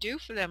sitter to do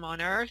for them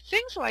on earth,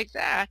 things like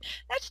that.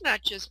 That's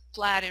not just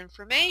flat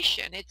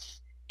information.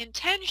 It's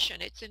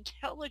intention, it's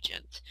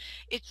intelligence,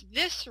 it's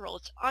visceral,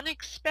 it's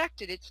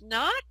unexpected, it's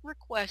not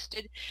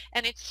requested,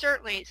 and it's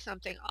certainly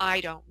something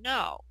I don't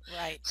know.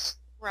 Right.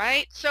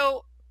 Right?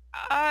 So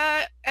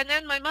and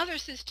then my mother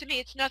says to me,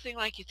 it's nothing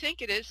like you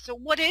think it is. So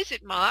what is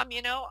it, Mom?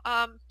 You know,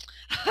 and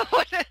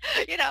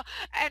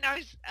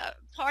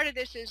part of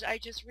this is I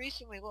just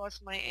recently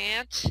lost my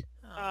aunt,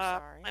 Oh,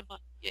 I'm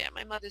sorry.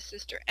 my mother's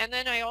sister. And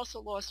then I also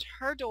lost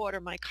her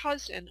daughter, my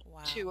cousin,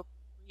 Wow.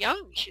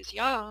 she's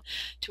young,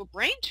 to a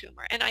brain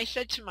tumor. And I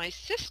said to my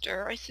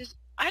sister, I says,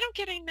 I don't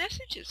get any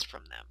messages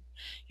from them.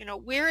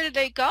 Where did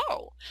they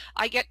go?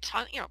 I get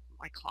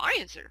my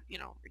clients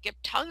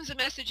get tons of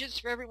messages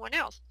for everyone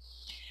else.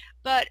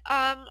 But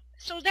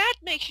so that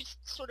makes you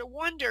sort of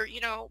wonder,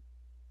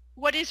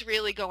 what is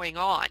really going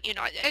on?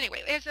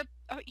 Anyway, as a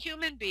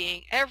human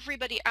being,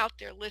 everybody out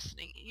there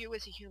listening, you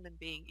as a human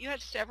being, you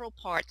have several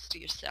parts to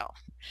yourself.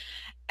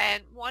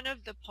 And one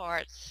of the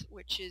parts,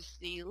 which is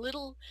the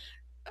little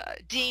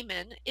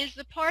demon, is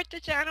the part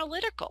that's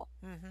analytical,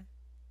 Mm-hmm.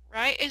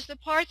 right? Is the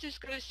part that's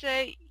going to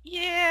say,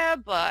 yeah,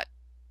 but.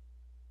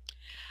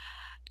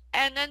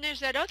 And then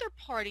there's that other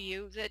part of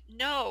you that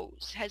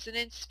knows, has an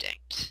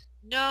instinct,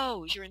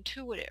 knows, you're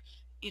intuitive,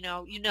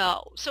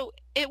 So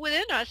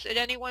within us at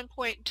any one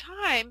point in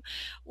time,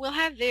 we'll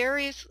have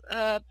various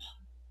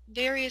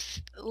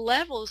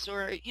levels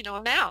or,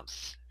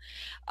 amounts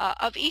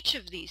of each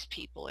of these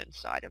people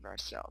inside of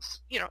ourselves,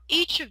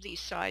 each of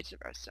these sides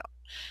of ourselves.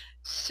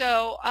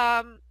 So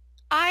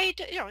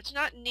it's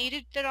not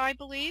needed that I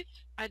believe.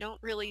 I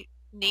don't really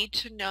need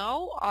to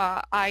know.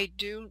 I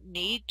do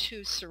need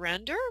to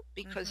surrender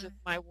because of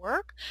Mm-hmm. my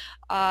work,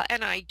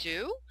 and I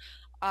do.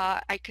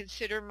 I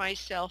consider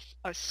myself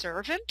a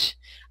servant.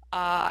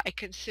 I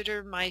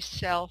consider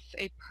myself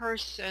a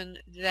person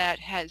that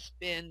has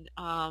been,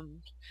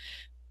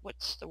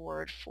 what's the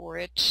word for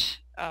it?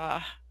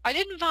 I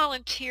didn't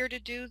volunteer to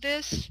do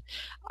this.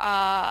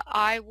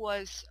 I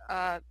was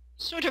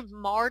sort of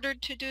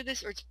martyred to do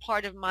this, or it's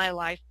part of my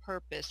life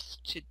purpose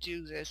to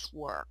do this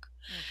work.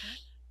 Mm-hmm.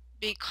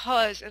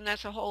 Because, and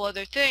that's a whole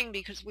other thing,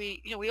 because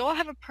we all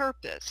have a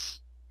purpose.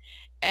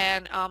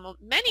 And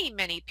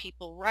many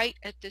people right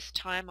at this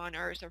time on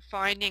Earth are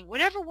finding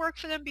whatever worked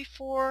for them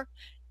before,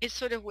 it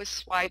sort of was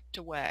swiped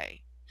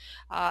away.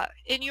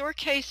 In your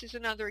case is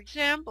another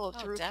example Oh,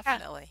 through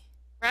definitely.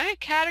 right?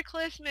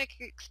 Cataclysmic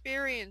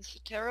experience,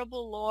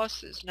 terrible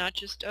losses, not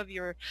just of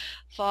your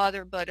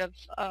father, but of,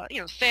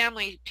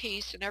 family,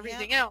 peace, and Yep.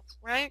 everything else,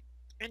 right?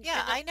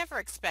 Yeah, And I never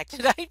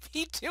expected I'd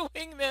be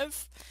doing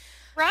this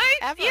right?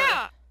 ever.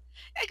 Yeah,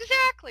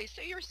 exactly.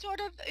 So you're sort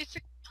of,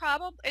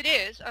 it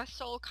is a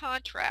soul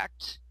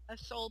contract, a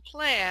soul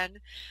plan,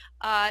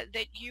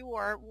 that you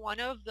are one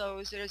of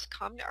those that has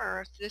come to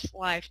Earth this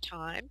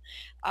lifetime,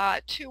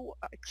 to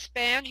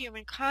expand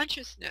human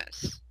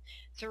consciousness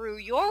through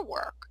your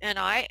work, and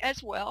I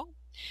as well.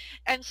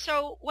 And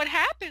so what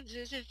happens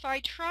is if I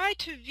try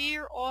to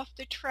veer off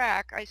the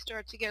track, I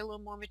start to get a little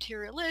more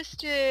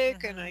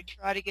materialistic and I Hmm.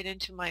 try to get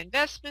into my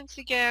investments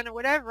again or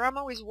whatever. I'm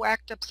always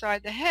whacked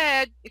upside the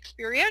head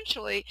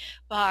experientially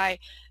by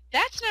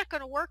that's not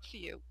going to work for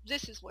you.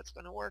 This is what's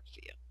going to work for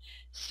you.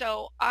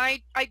 So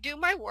I do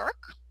my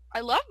work.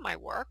 I love my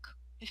work.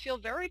 I feel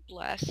very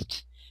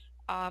blessed,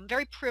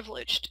 very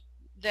privileged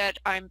that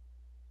I'm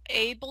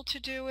able to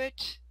do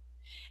it.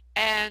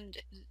 And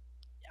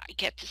I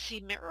get to see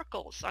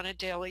miracles on a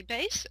daily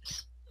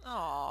basis.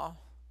 Oh,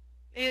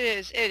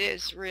 It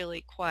is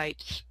really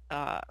quite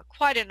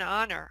an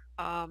honor.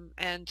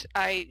 And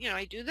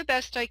I do the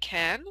best I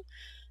can.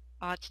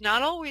 It's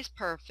not always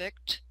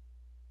perfect.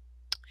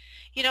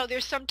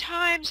 There's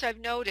sometimes I've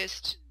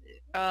noticed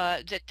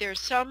that there's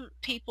some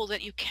people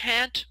that you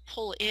can't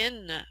pull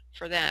in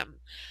for them.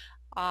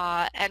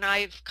 And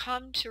I've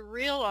come to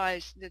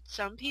realize that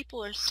some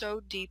people are so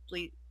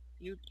deeply,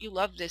 you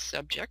love this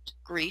subject,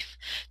 grief.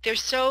 They're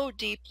so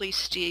deeply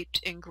steeped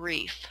in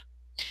grief,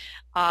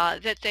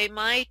 that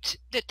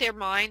their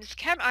minds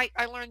can,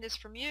 I learned this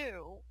from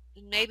you,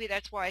 and maybe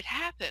that's why it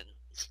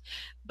happens,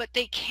 but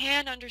they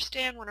can't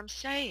understand what I'm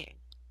saying.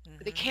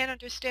 They hmm. can't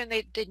understand,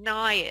 they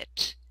deny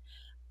it.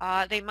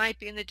 They might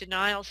be in the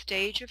denial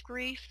stage of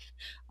grief.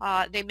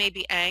 They may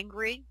be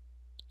angry.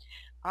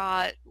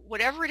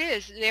 Whatever it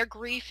is, their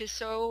grief is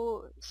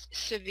so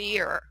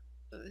severe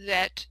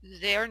that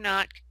they're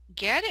not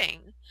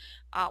getting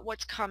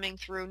what's coming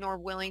through, nor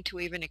willing to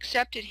even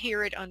accept it,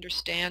 hear it,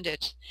 understand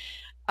it.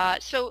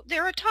 So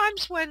there are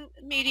times when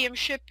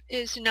mediumship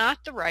is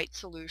not the right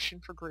solution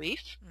for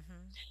grief,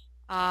 Hmm.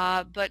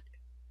 but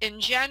in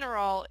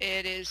general,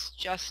 it is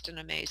just an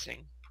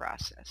amazing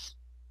process.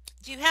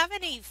 Do you have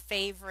any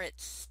favorite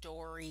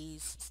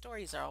stories?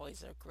 Stories are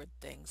always are good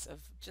things of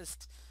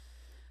just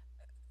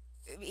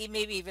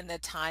maybe even the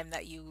time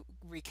that you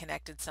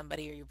reconnected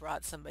somebody or you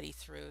brought somebody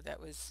through that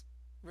was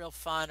real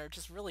fun or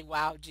just really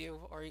wowed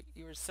you or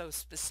you were so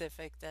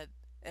specific that,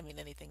 I mean,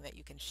 anything that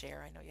you can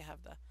share. I know you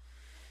have the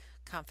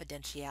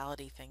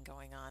confidentiality thing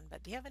going on,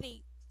 but do you have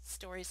any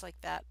stories like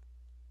that?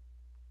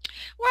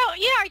 Well,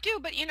 yeah, I do,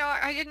 but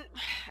I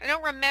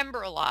don't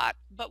remember a lot.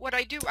 But what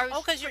I do, I Oh,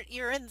 was, because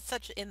you're in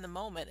such in the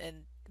moment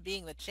and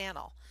being the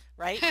channel,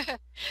 right?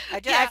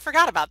 I yeah,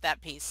 forgot about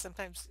that piece.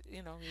 Sometimes,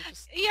 you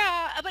just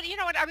yeah, but you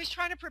know what? I was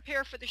trying to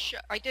prepare for the show.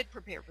 I did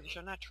prepare for the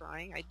show, not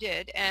trying. I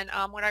did, and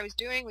what I was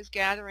doing was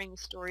gathering the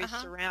stories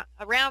uh-huh.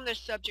 around the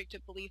subject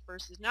of belief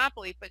versus not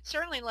belief. But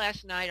certainly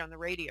last night on the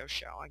radio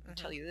show, I can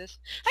tell Hmm. you this.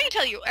 I can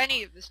Sure. tell you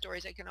any of the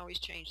stories. I can always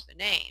change the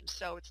name,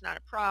 so it's not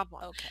a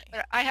problem. Okay.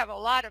 But I have a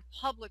lot of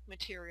public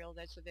material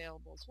that's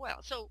available as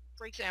well. So,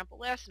 for example,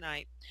 last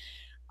night.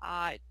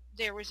 Uh,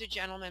 there was a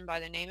gentleman by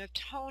the name of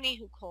Tony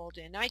who called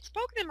in. I'd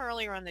spoken to him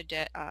earlier on the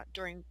day,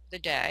 during the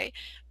day,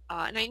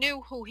 and I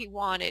knew who he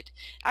wanted.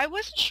 I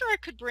wasn't sure I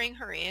could bring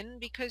her in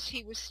because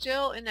he was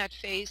still in that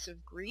phase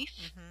of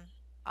grief,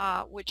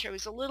 Hmm. which I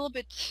was a little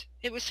bit,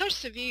 it was so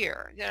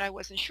severe that I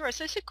wasn't sure.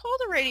 So I said, call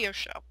the radio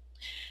show.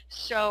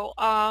 So,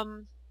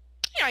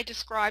 I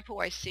describe who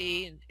I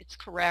see, and it's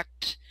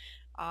correct.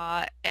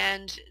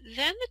 And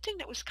then the thing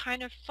that was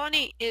kind of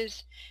funny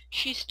is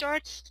she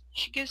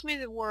gives me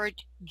the word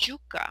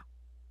jucca,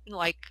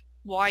 like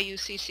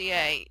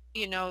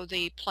Yucca,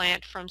 the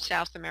plant from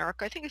South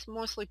America. I think it's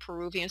mostly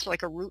Peruvian, so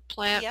like a root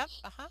plant. Yep.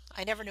 Uh-huh.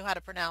 I never knew how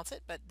to pronounce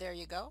it, but there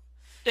you go.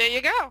 There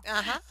you go.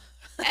 Uh-huh.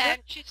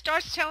 And she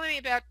starts telling me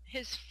about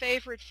his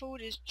favorite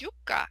food is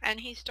jucca, and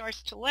he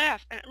starts to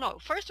laugh. And no,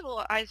 first of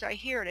all, as I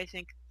hear it, I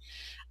think,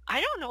 I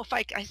don't know if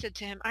I said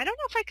to him, I don't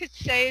know if I could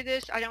say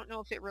this. I don't know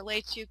if it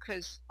relates to you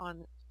because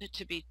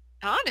to be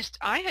honest,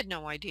 I had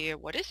no idea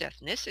what his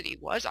ethnicity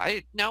was. I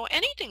didn't know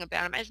anything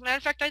about him. As a matter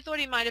of fact, I thought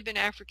he might have been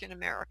African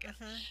American,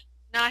 Hmm.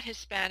 not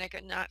Hispanic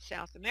and not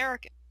South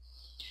American.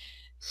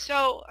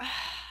 So,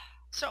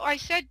 so I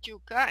said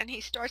yuca, and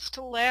he starts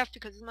to laugh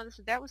because his mother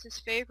said that was his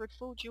favorite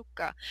food,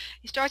 yuca.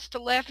 He starts to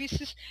laugh. He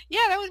says,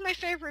 "Yeah, that was my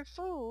favorite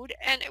food,"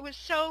 and it was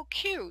so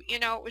cute.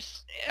 It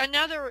was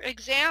another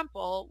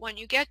example when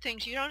you get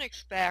things you don't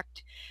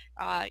expect,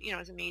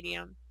 as a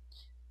medium,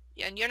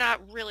 and you're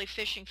not really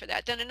fishing for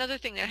that. Then another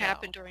thing that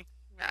happened No. during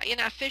you're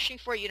not fishing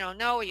for it, you don't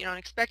know it, you don't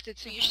expect it.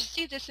 So you Hmm. should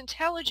see this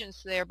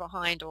intelligence there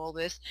behind all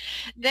this.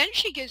 Then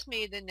she gives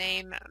me the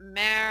name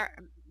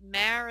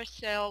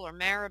Maricel or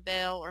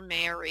Maribel or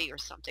Mary or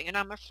something, and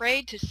I'm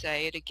afraid to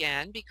say it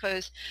again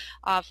because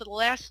for the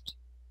last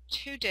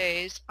 2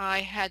 days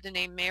I had the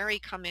name Mary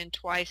come in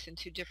twice in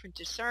two different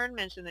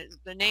discernments, and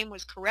the name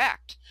was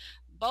correct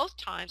both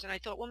times, and I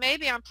thought, well,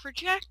 maybe I'm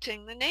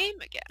projecting the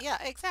name again.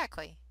 Yeah,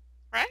 exactly.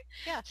 Right?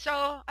 Yeah.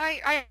 So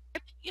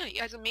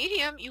as a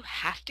medium, you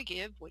have to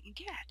give what you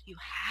get. You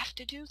have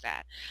to do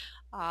that.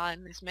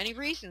 And there's many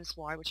reasons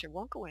why, which I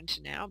won't go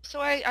into now. So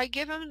I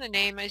give him the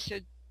name. I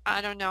said,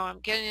 I don't know, I'm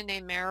getting the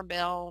name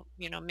Maribel,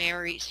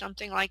 Mary,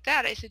 something like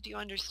that. I said, do you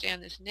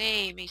understand this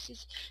name? He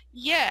says,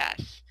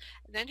 yes.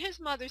 And then his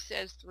mother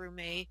says through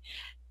me,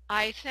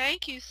 I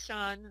thank you,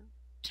 son,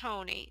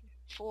 Tony,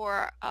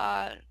 for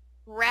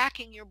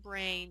racking your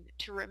brain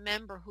to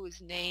remember whose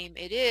name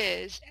it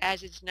is,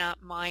 as it's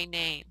not my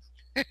name.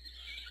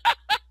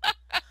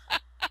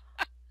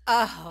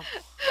 Oh,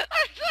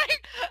 I'm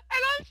like,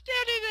 and I'm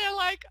standing there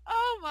like,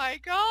 oh my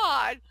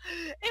God,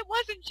 it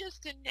wasn't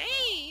just a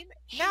name.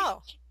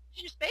 no.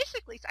 She's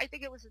basically, I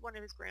think it was one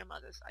of his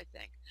grandmothers, I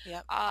think.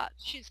 Yep.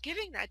 She's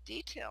giving that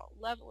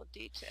level of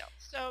detail.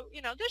 So,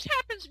 this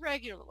happens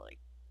regularly.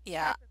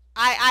 Yeah.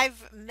 Happens.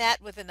 I've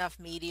met with enough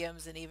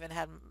mediums and even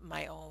had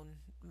my own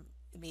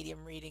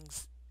medium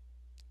readings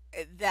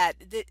that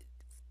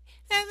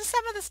and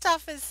some of the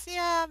stuff is,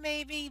 yeah,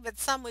 maybe, but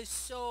some was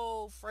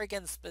so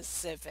friggin'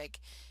 specific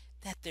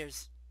that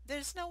there's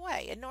no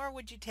way. And nor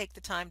would you take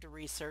the time to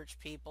research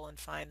people and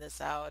find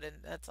this out, and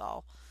that's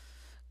all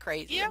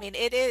crazy. I Yeah. mean,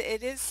 it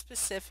is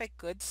specific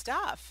good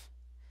stuff.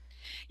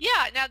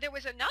 Yeah. Now, there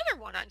was another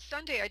one on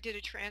Sunday. I did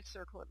a trance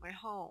circle at my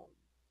home.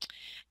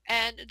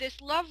 And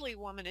this lovely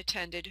woman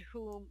attended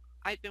whom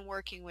I'd been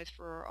working with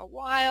for a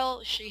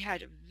while. She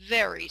had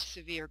very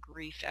severe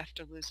grief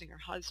after losing her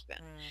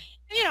husband. Mm.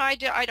 And,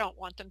 I don't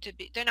want them to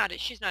be,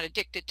 she's not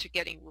addicted to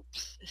getting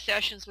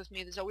sessions with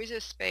me. There's always a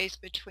space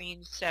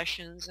between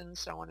sessions and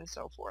so on and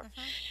so forth.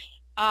 Hmm.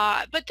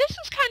 But this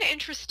is kind of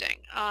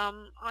interesting.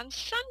 On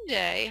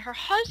Sunday, her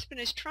husband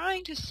is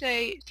trying to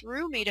say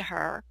through me to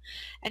her,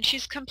 and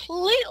she's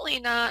completely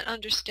not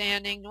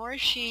understanding, nor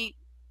is she's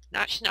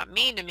not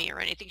mean to me or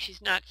anything.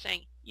 She's not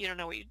saying, you don't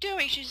know what you're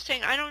doing. She's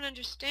saying, I don't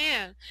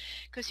understand.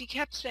 Because he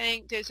kept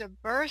saying, there's a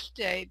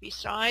birthday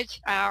besides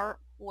our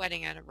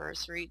wedding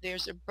anniversary.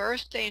 There's a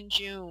birthday in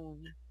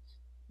June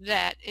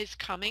that is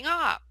coming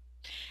up.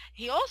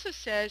 He also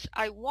says,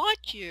 I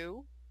want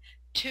you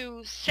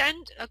to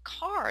send a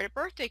card, a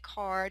birthday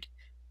card.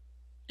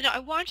 I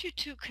want you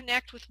to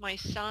connect with my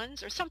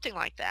sons or something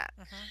like that.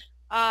 Hmm.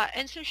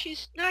 And so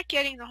she's not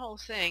getting the whole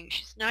thing.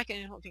 She's not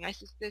getting the whole thing. I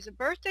said, there's a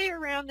birthday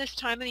around this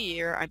time of the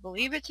year. I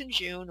believe it's in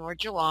June or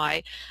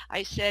July.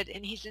 I said,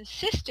 and he's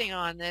insisting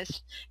on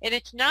this. And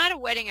it's not a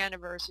wedding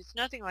anniversary. It's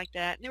nothing like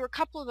that. And there were a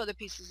couple of other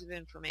pieces of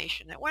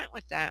information that went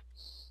with that.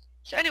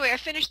 So anyway, I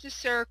finished the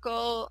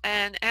circle,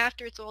 and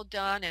after it's all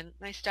done and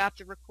I stopped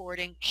the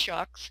recording,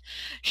 shucks,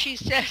 she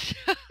says,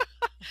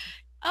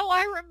 oh,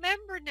 I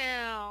remember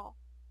now.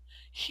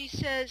 She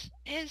says,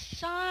 his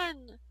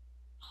son,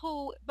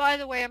 who, by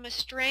the way, I'm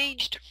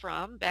estranged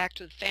from, back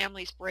to the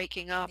families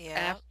breaking up Yeah.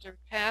 after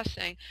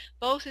passing,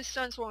 both his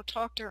sons won't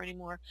talk to her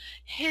anymore.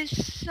 His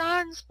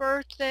son's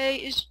birthday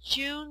is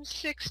June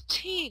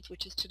 16th,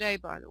 which is today,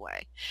 by the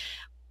way.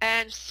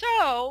 And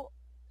so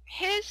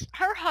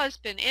her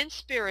husband in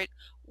spirit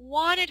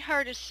wanted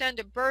her to send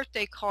a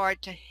birthday card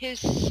to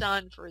his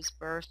son for his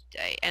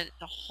birthday, and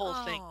the whole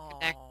thing Oh.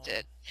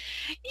 connected.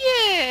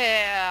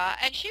 Yeah,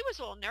 and she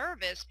was all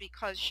nervous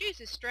because she's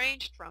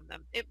estranged from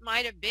them. It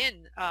might have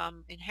been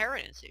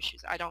inheritance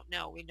issues. I don't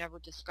know. We never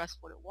discussed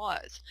what it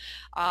was.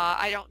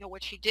 I don't know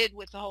what she did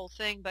with the whole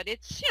thing, but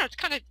it's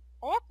kind of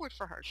awkward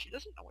for her. She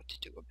doesn't know what to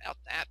do about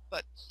that,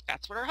 but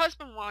that's what her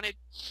husband wanted.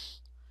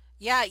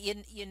 Yeah,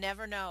 you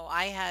never know.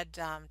 I had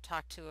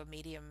talked to a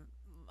medium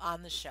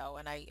on the show,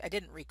 and I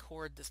didn't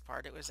record this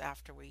part. It was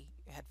after we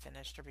had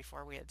finished or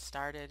before we had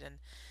started, and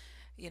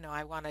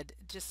I wanted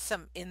just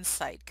some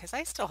insight because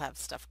I still have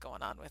stuff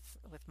going on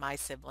with my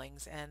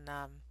siblings, and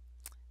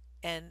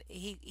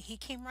he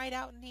came right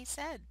out and he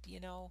said, you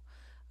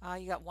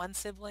got one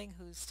sibling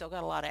who's still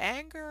got a lot of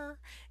anger,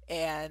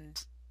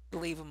 and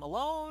leave him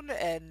alone,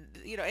 and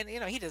he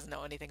doesn't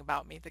know anything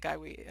about me, the guy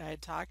I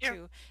had talked Yeah,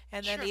 to,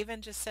 and then sure.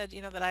 even just said,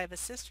 that I have a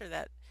sister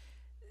that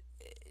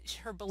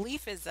her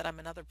belief is that I'm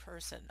another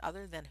person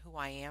other than who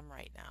I am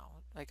right now.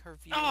 Like her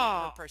view,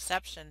 her Oh,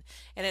 perception,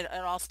 and it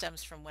all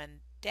stems from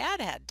when Dad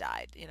had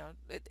died.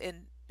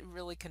 And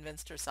really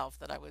convinced herself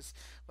that I was,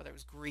 whether I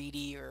was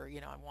greedy or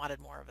I wanted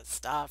more of his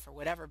stuff or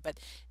whatever. But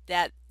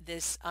that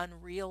this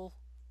unreal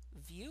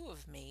view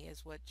of me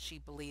is what she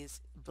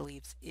believes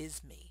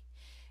is me.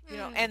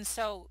 mm, And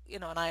so,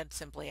 and I had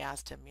simply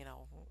asked him,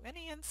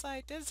 any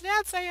insight? Does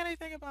Dad say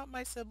anything about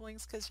my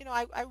siblings? Because,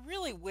 I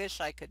really wish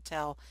I could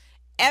tell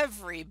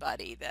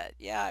everybody that,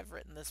 yeah, I've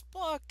written this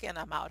book and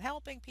I'm out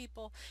helping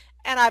people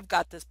and I've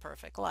got this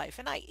perfect life.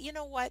 And you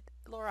know what,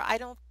 Laura, I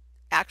don't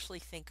actually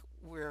think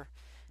we're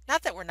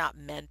Not that we're not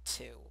meant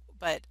to,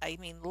 but I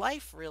mean,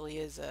 life really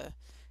is a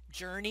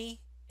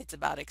journey. It's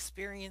about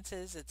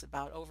experiences. It's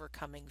about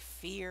overcoming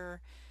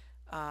fear.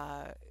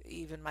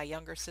 Even my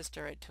younger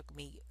sister, it took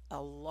me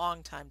a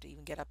long time to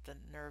even get up the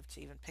nerve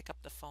to even pick up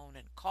the phone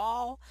and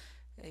call,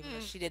 even though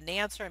Mm. she didn't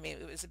answer. I mean,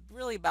 it was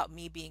really about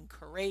me being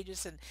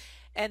courageous, and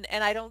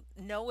I don't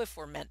know if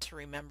we're meant to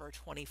remember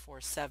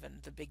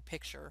 24/7 the big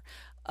picture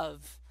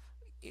of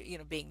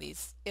being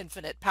these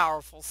infinite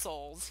powerful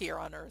souls here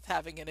on earth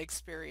having an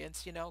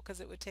experience, because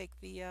it would take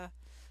the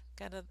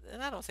kind of,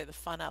 and I don't say the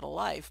fun out of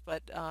life,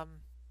 but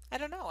I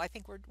don't know. I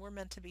think we're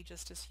meant to be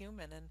just as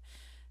human, and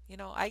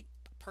I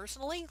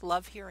personally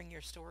love hearing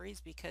your stories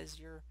because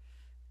you're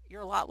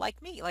a lot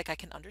like me. Like I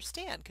can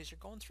understand because you're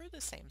going through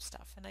the same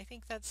stuff, and I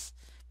think that's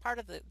part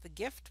of the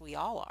gift we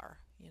all are.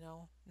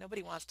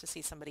 Nobody wants to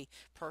see somebody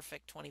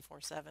perfect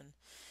 24/7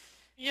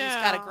 who's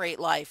got a Yeah. great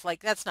life. Like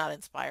that's not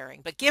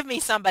inspiring. But give me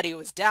somebody who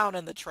was down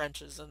in the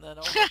trenches and then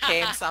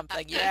overcame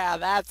something. Yeah,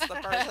 that's the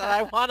person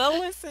I want to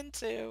listen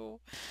to.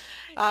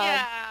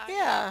 Yeah,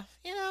 yeah.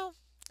 Yeah,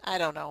 I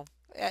don't know.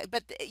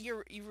 But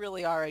you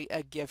really are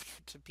a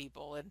gift to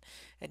people, and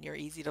you're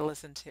easy to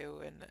listen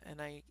to,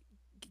 and I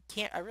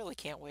really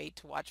can't wait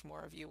to watch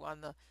more of you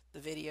on the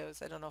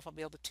videos. I don't know if I'll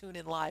be able to tune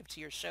in live to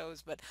your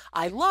shows, but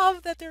I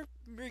love that they're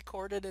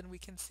recorded and we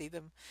can see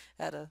them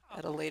at a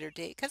Oh. later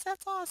date because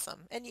that's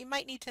awesome. And you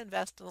might need to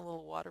invest in a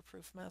little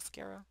waterproof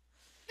mascara.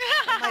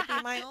 That might be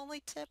my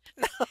only tip.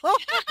 No.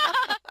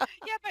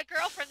 Yeah, my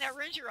girlfriend that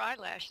ruins your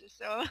eyelashes,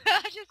 so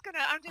I'm just gonna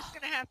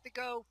have to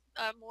go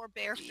more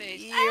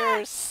barefaced. Ah!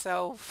 You're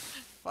so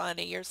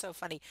funny. You're so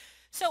funny.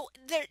 So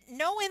there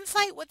no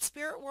insight what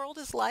spirit world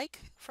is like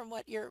from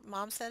what your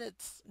mom said.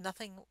 It's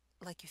nothing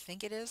like you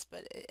think it is,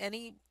 but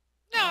any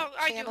No,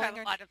 channeling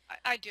or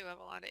I do have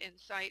a lot of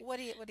insight. what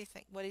do you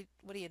think? What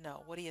do you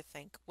know? What do you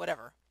think?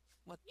 Whatever.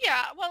 What?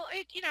 Yeah, well,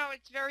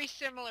 it's very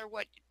similar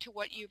to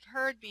what you've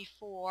heard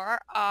before.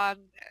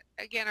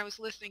 Again, I was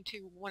listening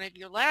to one of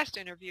your last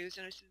interviews,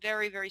 and it's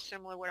very, very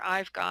similar what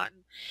I've gotten,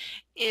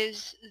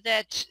 is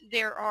that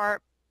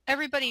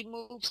everybody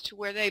moves to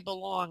where they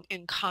belong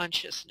in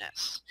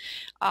consciousness.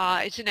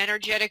 It's an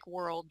energetic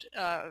world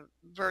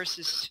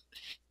versus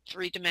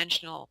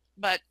three-dimensional,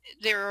 but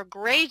there are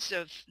grades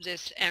of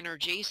this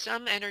energy.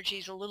 Some energy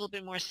is a little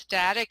bit more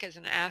static as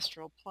an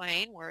astral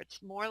plane, where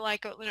it's more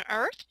like an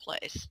earth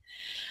place.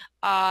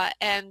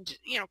 And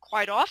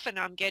quite often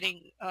I'm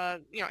getting,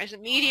 as a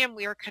medium,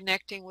 we are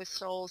connecting with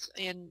souls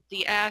in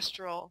the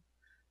astral,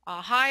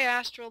 high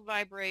astral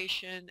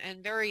vibration,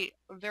 and very,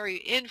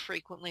 very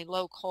infrequently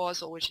low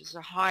causal, which is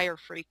a higher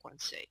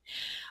frequency.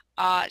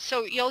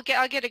 So I'll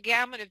get a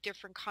gamut of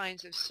different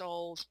kinds of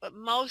souls, but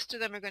most of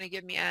them are going to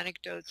give me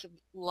anecdotes of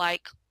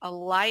like a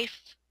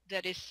life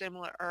that is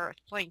similar to Earth,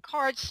 playing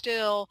cards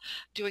still,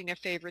 doing their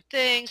favorite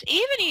things,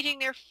 even eating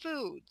their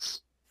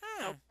foods.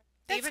 Hmm. Oh,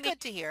 That's even good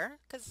to hear.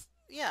 Cause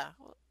yeah,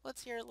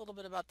 let's hear a little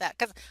bit about that.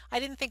 Cause I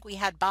didn't think we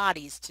had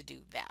bodies to do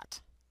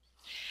that.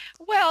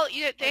 Well, Or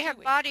they do have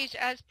we? bodies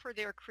as per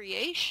their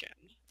creation,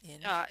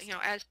 Interesting.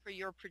 as per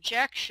your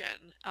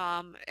projection.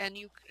 And I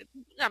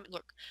mean,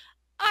 look,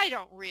 I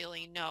don't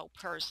really know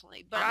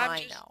personally, but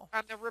I know.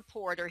 I'm the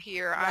reporter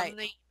here. I'm Right.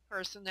 the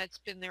person that's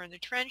been there in the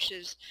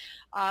trenches.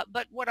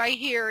 But what I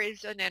hear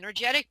is an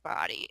energetic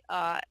body,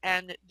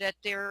 and that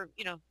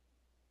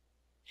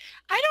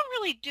I don't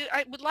really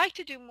I would like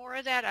to do more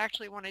of that. I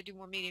actually want to do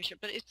more mediumship,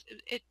 but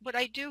what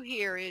I do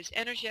here is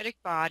energetic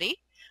body,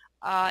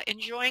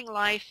 enjoying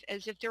life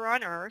as if they're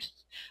on Earth,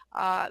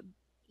 a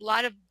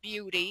lot of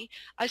beauty,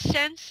 a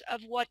sense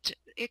of what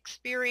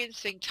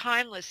experiencing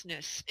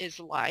timelessness is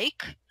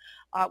like,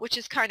 which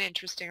is kind of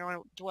interesting. I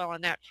want to dwell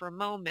on that for a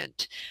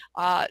moment.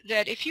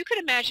 That if you could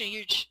imagine a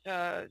huge,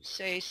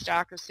 say,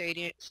 soccer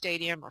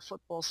stadium or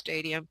football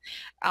stadium,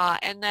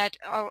 and that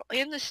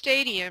in the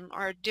stadium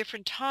are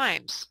different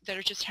times that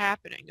are just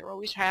happening. They're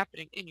always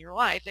happening in your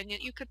life, and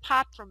yet you could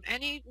pop from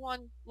any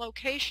one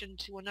location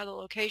to another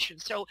location.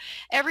 So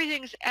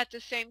everything's at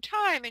the same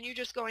time, and you're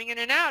just going in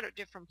and out of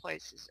different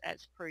places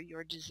as per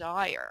your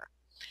desire.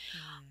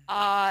 Hmm.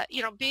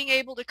 Being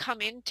able to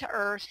come into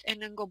earth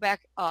and then go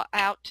back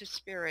out to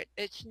spirit.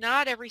 It's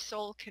not every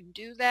soul can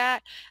do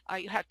that.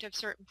 You have to have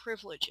certain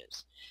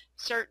privileges.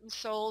 Certain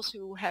souls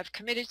who have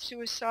committed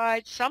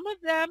suicide, some of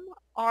them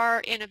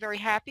are in a very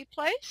happy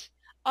place.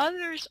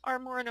 Others are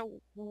more in a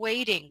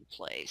waiting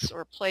place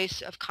or a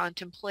place of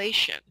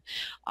contemplation.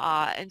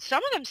 And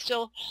some of them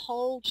still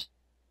hold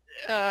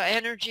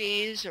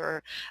energies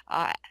or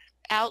uh,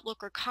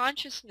 outlook or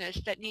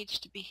consciousness that needs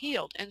to be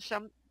healed,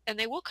 and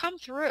they will come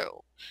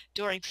through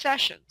during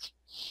sessions.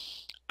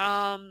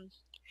 Um,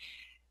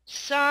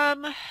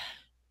 some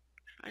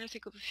trying to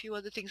think of a few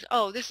other things.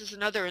 Oh, this is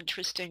another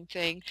interesting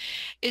thing,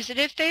 is that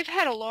if they've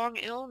had a long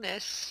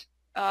illness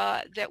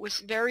that was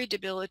very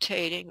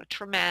debilitating,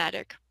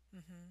 traumatic,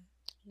 Mm-hmm.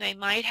 They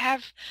might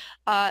have,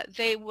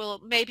 they will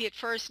maybe at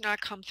first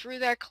not come through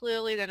that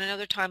clearly, then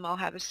another time I'll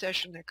have a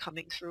session they're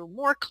coming through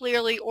more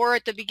clearly, or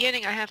at the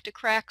beginning I have to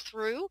crack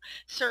through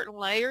certain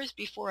layers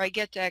before I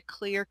get that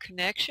clear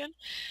connection.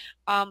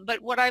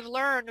 But what I've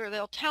learned, or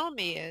they'll tell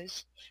me,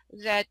 is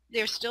that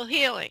they're still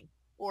healing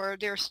or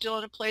they're still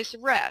in a place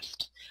of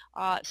rest.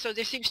 So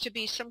there seems to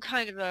be some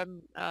kind of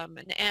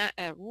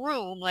a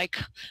room, like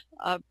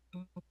a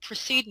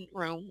precedent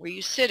room where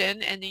you sit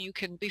in and then you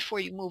can, before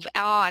you move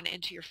on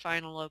into your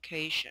final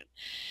location,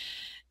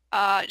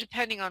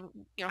 depending on,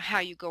 how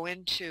you go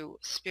into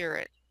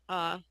spirit.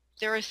 Uh,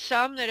 there are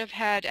some that have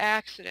had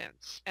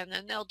accidents and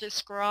then they'll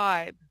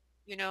describe,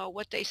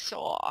 what they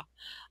saw.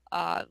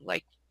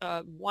 Like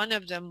one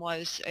of them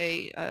was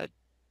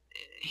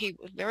he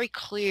was very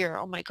clear.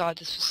 Oh my God,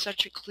 this was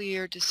such a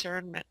clear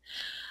discernment.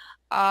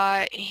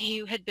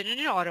 He had been in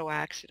an auto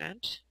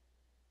accident,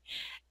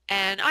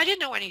 and I didn't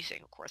know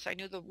anything, of course. I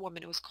knew the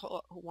woman who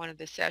wanted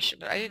the session,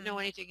 but I didn't know Hmm.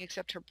 anything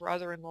except her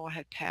brother-in-law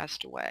had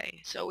passed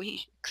away. So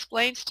he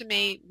explains to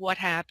me what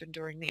happened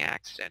during the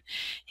accident.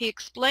 He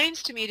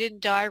explains to me he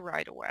didn't die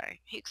right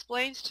away. He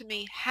explains to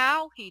me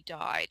how he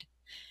died.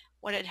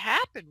 What had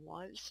happened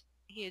was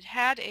he had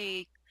had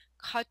a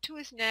cut to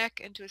his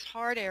neck and to his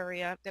heart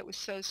area that was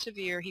so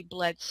severe he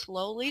bled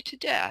slowly to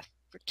death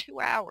for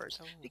 2 hours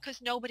Oh,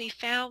 because nobody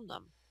found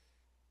them.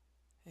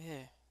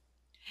 yeah.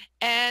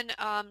 And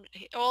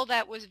all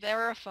that was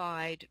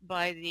verified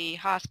by the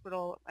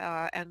hospital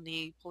and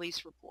the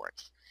police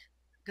reports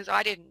because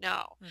I didn't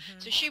know.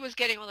 So Hmm. she was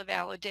getting all the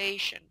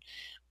validation.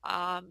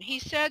 He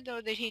said,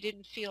 though, that he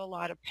didn't feel a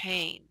lot of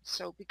pain.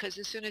 So because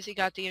as soon as he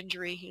got the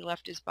injury, he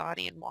left his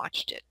body and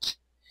watched it.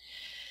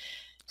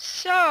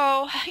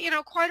 So,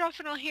 quite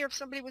often I'll hear if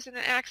somebody was in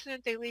an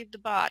accident, they leave the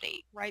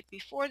body right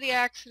before the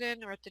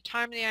accident or at the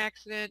time of the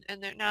accident,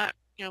 and they're not,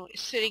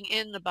 sitting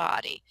in the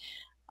body,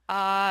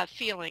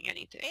 feeling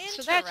anything.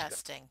 So that's good.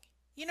 Interesting.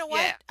 You know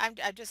what? Yeah. I'm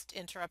just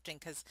interrupting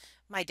because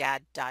my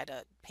dad died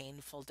a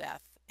painful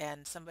death,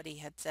 and somebody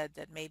had said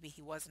that maybe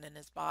he wasn't in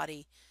his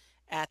body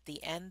at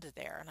the end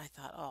there, and I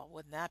thought, oh,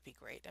 wouldn't that be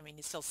great? I mean,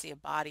 you still see a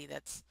body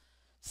that's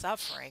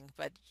suffering,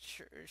 but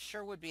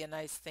sure would be a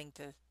nice thing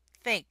to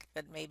think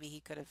that maybe he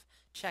could have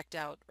checked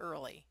out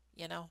early,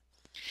 you know?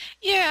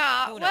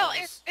 Yeah. Who Well,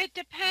 it, knows? it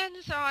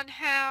depends on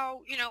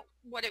how,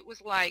 what it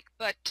was like,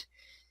 but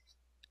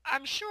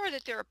I'm sure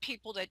that there are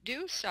people that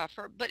do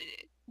suffer, but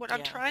what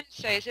I'm Yeah. trying to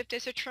say is if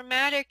there's a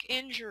traumatic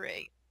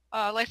injury,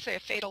 let's say a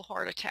fatal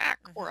heart attack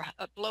or Hmm.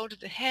 a blow to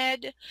the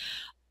head,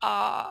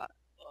 uh,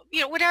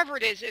 whatever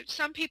it is,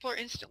 some people are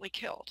instantly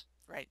killed.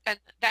 Right. And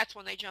that's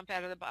when they jump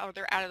out of or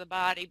they're out of the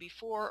body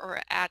before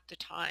or at the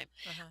time.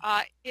 Uh-huh.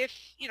 If,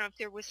 if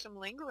there was some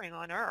lingering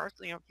on Earth,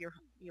 if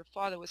your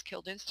father was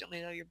killed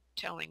instantly, though you're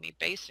telling me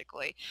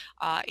basically,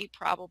 he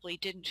probably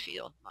didn't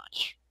feel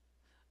much.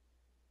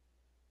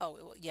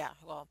 Oh, yeah.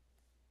 Well,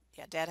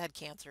 yeah, Dad had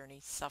cancer and he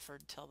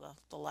suffered till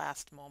the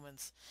last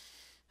moments.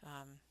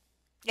 Um,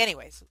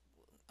 Anyways,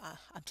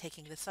 I'm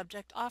taking the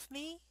subject off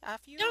me,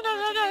 off you, No, no,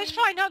 no, no, it's allegedly.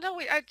 fine. No, no,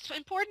 it's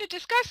important to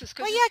discuss this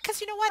Well, because yeah, it's because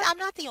you know what? I'm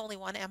not the only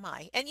one, am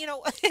I? And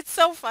it's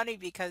so funny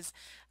because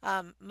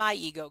my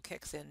ego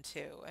kicks in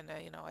too. And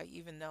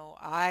even though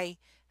I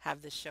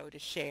have this show to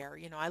share,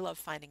 I love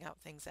finding out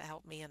things that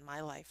help me in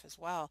my life as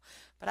well.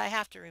 But I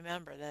have to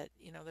remember that,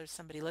 there's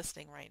somebody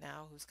listening right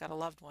now who's got a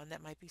loved one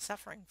that might be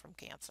suffering from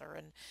cancer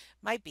and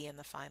might be in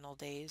the final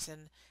days.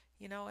 And,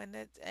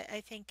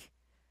 I think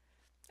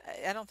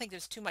I don't think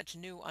there's too much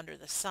new under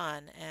the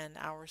sun, and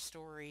our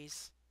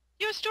stories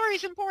your story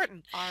is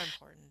important. are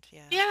important.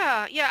 Yeah.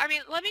 Yeah, yeah. I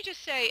mean, let me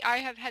just say, I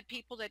have had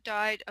people that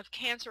died of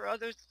cancer or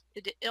other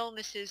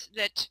illnesses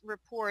that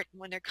report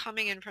when they're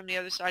coming in from the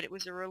other side, it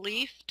was a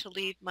relief to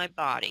leave my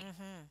body.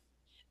 Mm-hmm.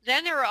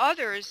 Then there are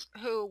others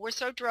who were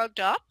so drugged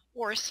up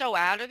or so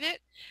out of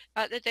it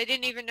that they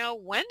didn't even know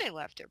when they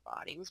left their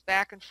body. It was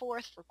back and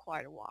forth for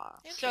quite a while.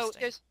 So Interesting.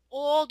 there's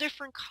all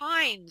different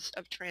kinds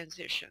of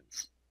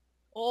transitions,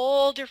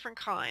 all different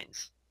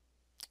kinds.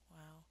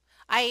 Wow.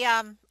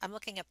 I'm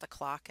looking at the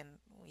clock and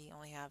we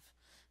only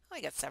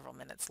got several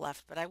minutes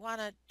left, but I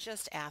want to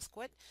just ask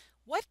what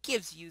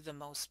gives you the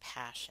most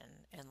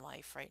passion in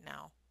life right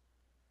now?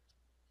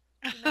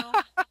 Do you know?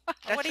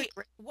 Or That's a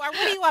great. what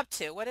are you up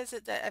to? What is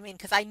it that I mean,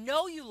 because I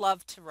know you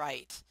love to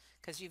write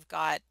because you've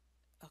got,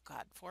 oh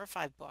God, 4 or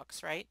 5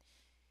 books, right?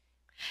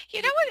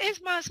 You And know what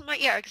is my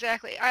yeah,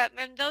 exactly.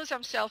 And those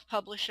I'm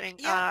self-publishing.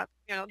 yeah.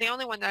 The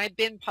only one that I've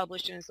been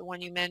published in is the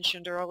one you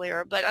mentioned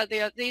earlier, but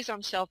these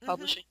I'm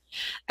Mm-hmm. self-publishing,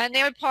 and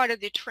they're part of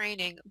the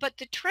training. But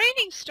the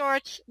training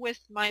starts with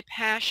my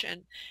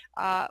passion,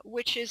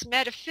 which is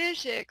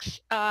metaphysics,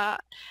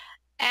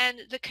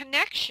 and the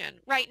connection.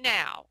 Right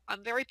now,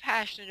 I'm very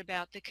passionate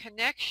about the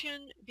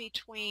connection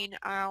between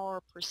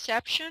our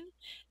perception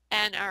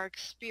and our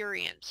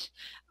experience.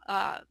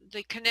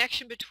 The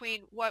connection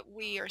between what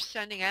we are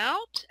sending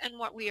out and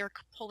what we are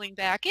pulling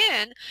back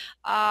in,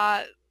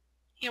 uh,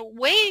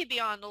 way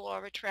beyond the law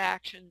of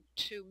attraction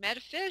to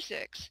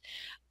metaphysics.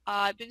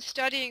 I've been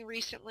studying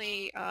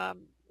recently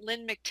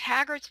Lynn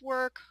McTaggart's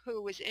work,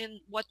 who was in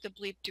What the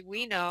Bleep Do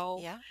We Know,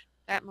 Yeah.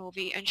 that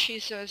movie, and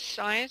she's a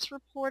science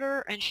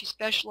reporter, and she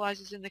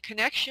specializes in the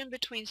connection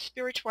between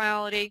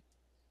spirituality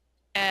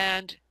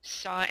and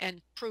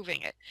and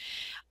proving it.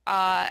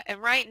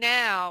 And right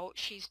now,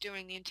 she's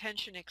doing the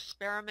Intention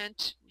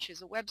Experiment, which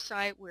is a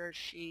website where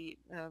she's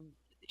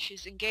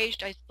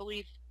engaged, I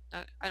believe.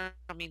 I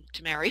don't mean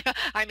to marry.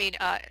 I mean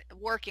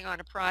working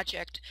on a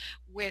project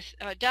with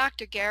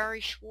Dr.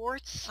 Gary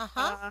Schwartz.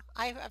 Uh-huh.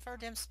 I've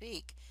heard him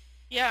speak.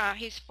 Yeah,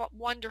 he's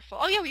wonderful.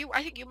 Oh yeah,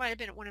 I think you might have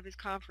been at one of his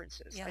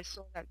conferences. Yeah. I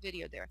saw that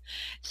video there.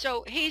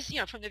 So he's,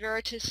 from the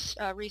Veritas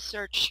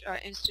Research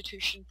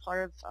Institution,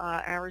 part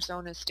of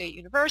Arizona State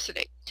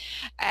University.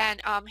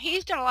 And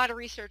he's done a lot of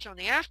research on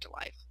the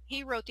afterlife.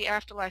 He wrote the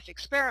Afterlife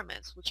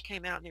Experiments, which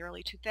came out in the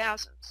early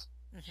 2000s.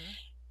 Mm-hmm.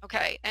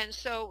 Okay, and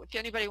so if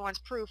anybody wants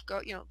proof, go,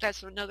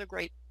 that's another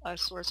great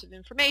source of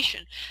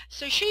information.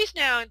 So she's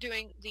now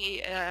doing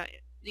the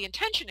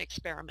intention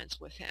experiments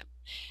with him,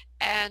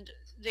 and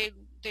they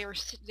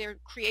they're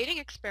creating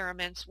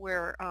experiments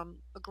where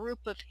a group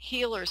of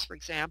healers, for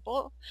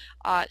example,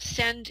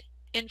 send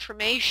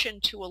information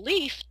to a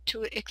leaf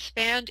to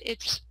expand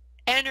its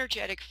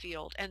energetic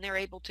field, and they're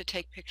able to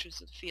take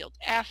pictures of the field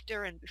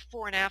after and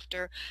before and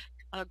after.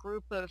 A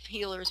group of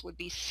healers would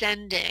be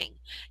sending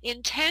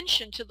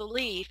intention to the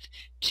leaf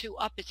to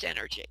up its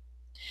energy.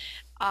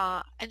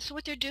 And so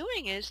what they're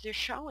doing is they're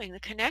showing the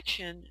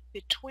connection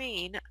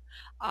between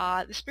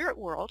the spirit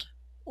world,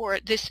 or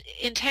this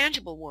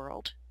intangible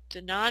world,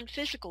 the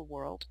non-physical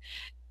world,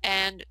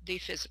 and the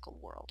physical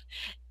world.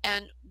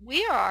 And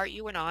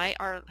you and I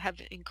have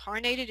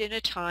incarnated in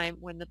a time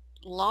when the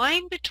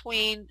line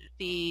between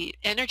the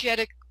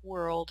energetic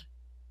world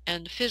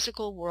and the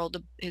physical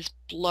world is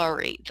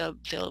blurry.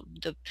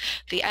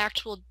 The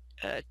actual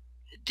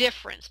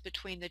difference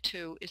between the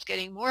two is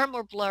getting more and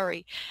more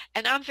blurry,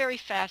 and I'm very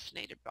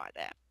fascinated by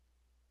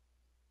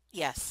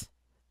Yes.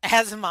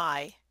 As am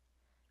I.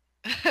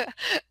 that.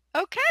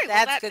 Okay,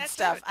 well That's good that's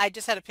stuff. good. I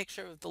just had a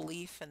picture of the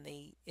leaf and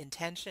the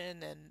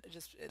intention and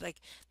just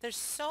like there's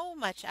so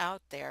much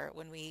out there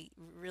when we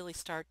really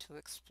start to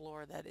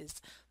explore that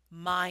is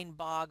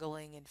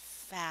mind-boggling and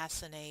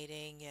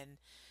fascinating and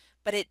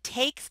but it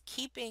takes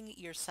keeping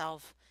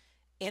yourself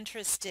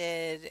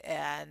interested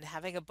and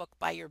having a book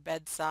by your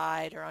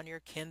bedside or on your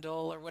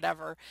Kindle or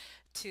whatever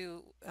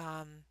to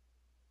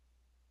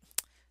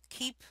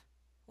keep,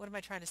 what am I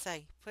trying to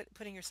say?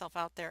 Putting yourself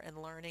out there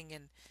and learning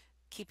and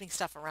keeping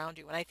stuff around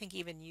you. And I think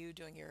even you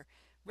doing your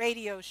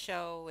radio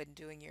show and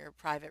doing your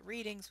private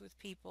readings with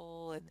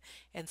people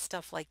and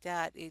stuff like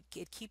that,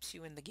 it keeps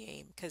you in the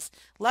game. Because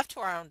left to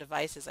our own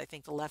devices, I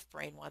think the left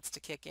brain wants to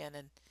kick in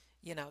and,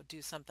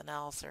 do something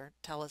else or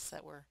tell us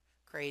that we're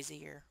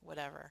crazy or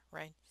whatever,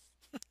 right?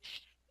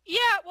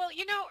 Yeah, well,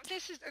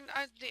 this is, and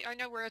I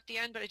know we're at the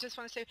end, but I just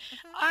want to say,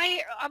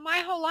 Hmm. my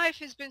whole life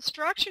has been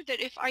structured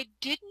that if I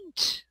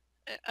didn't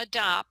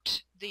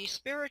adopt the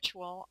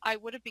spiritual, I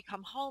would have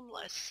become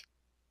homeless.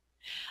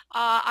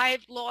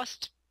 I've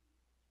lost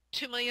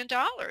 $2 million.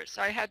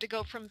 I had to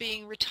go from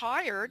being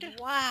retired,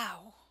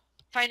 Wow.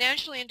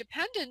 financially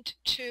independent,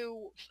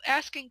 to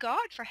asking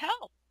God for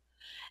help.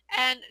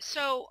 And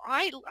so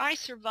I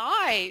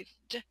survived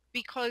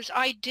because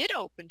I did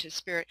open to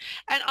spirit.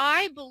 And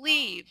I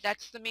believe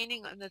that's the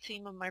meaning and the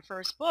theme of my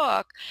first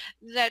book,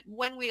 that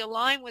when we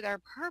align with our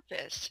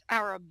purpose,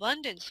 our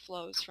abundance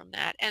flows from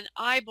that. And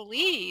I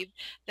believe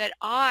that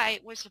I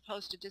was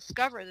supposed to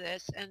discover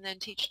this and then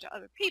teach to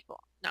other people.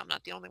 Now, I'm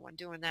not the only one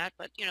doing that,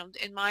 but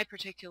in my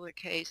particular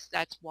case,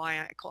 that's why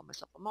I call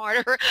myself a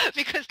martyr,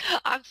 because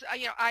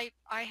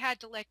I had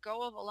to let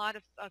go of a lot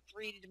of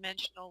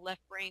three-dimensional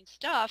left brain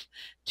stuff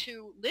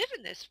to live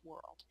in this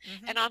world,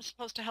 Hmm. and I'm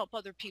supposed to help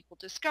other people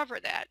discover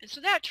that. And so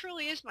that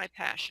truly is my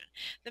passion.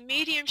 The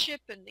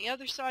mediumship and the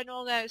other side and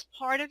all that is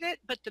part of it,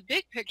 but the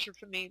big picture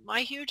for me,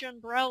 my huge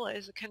umbrella,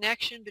 is a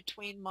connection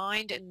between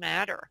mind and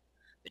matter,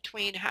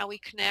 between how we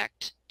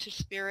connect to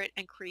spirit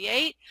and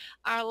create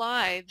our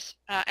lives.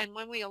 And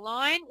when we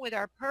align with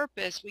our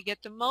purpose, we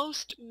get the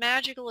most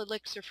magical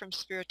elixir from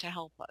spirit to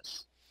help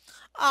us.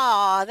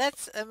 Aw,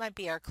 that might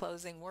be our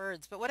closing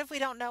words. But what if we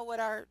don't know what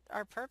our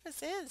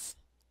purpose is?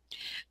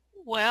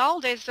 Well,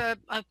 there's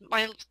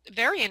my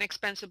very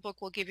inexpensive book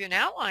will give you an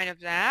outline of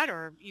that,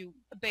 or you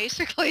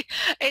basically,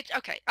 it's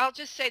okay. I'll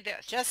just say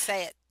this. Just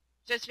say it.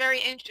 Just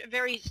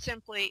very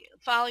simply,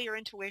 follow your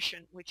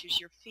intuition, which is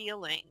your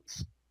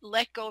feelings.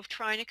 Let go of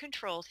trying to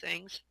control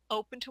things.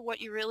 Open to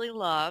what you really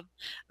love.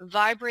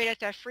 Vibrate at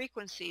that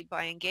frequency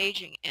by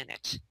engaging in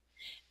it.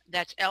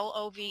 That's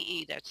Love.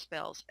 That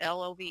spells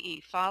Love.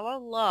 Follow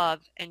love,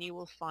 and you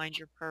will find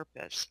your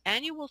purpose,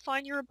 and you will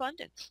find your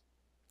abundance.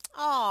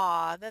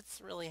 Aw,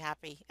 that's really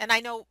happy. And I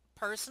know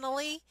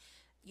personally,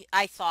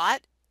 I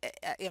thought,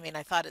 I mean,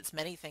 I thought it's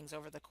many things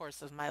over the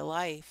course of my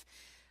life,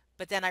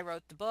 but then I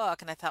wrote the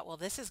book and I thought, well,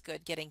 this is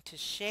good getting to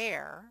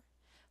share,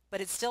 but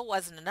it still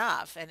wasn't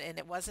enough. And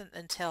it wasn't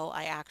until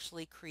I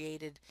actually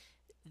created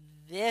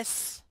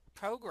this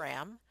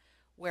program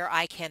where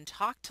I can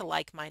talk to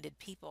like-minded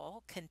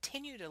people,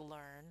 continue to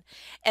learn,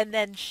 and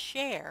then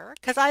share,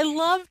 because I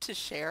love to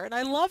share and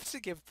I love to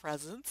give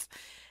presents.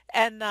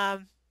 And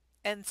I'm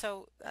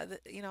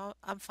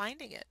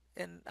finding it.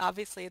 And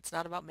obviously it's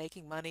not about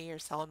making money or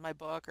selling my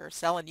book or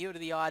selling you to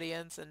the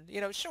audience. And,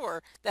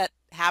 sure, that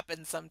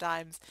happens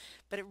sometimes,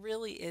 but it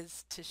really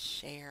is to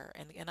share.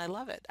 And I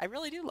love it. I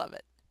really do love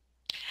it.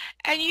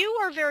 And you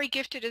are very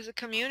gifted as a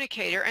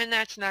communicator, and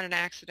that's not an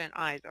accident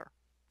either.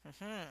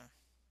 Hmm.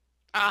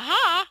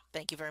 Uh-huh.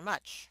 Thank you very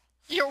much.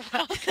 You're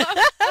welcome.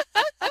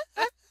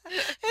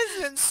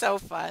 It's been so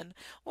fun.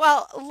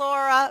 Well,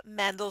 Laura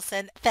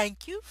Mendelsohn,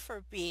 thank you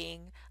for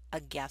being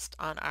a guest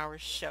on our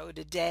show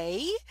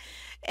today.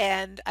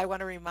 And I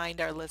want to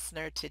remind our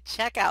listener to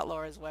check out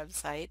Laura's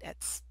website at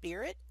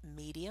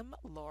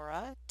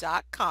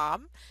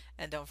spiritmediumlaura.com.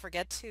 And don't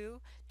forget to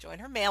join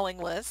her mailing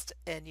list.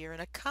 And you're in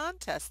a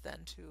contest then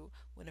to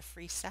win a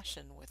free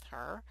session with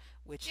her,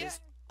 which Yeah. is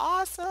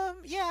awesome.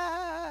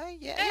 Yeah,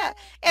 yeah, yeah.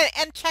 Yeah.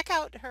 And check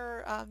out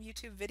her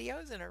YouTube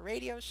videos and her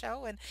radio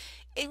show. And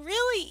it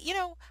really,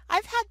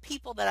 I've had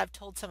people that I've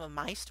told some of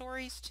my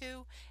stories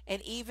to,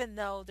 and even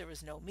though there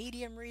was no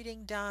medium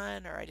reading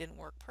done or I didn't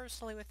work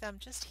personally with them,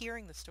 just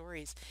hearing the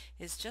stories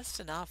is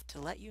just enough to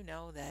let you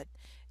know that,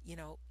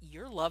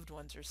 your loved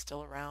ones are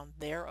still around.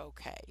 They're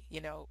okay.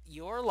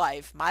 Your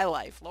life, my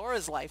life,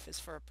 Laura's life is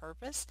for a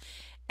purpose,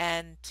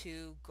 and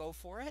to go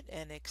for it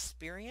and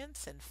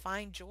experience and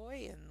find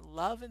joy and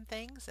love in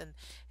things,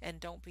 and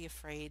don't be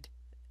afraid,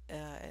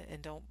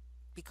 and don't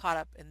be caught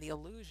up in the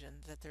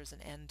illusion that there's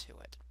an end to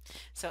it.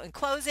 So in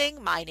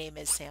closing, my name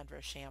is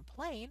Sandra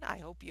Champlain. I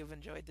hope you've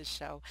enjoyed this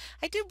show.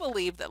 I do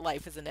believe that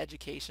life is an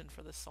education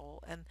for the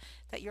soul and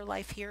that your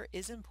life here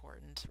is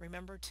important.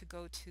 Remember to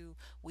go to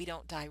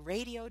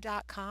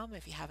WeDon'tDieRadio.com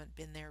if you haven't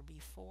been there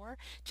before.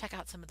 Check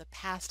out some of the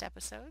past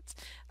episodes.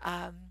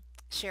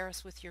 Share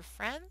us with your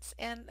friends.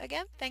 And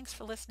again, thanks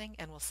for listening,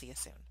 and we'll see you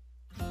soon.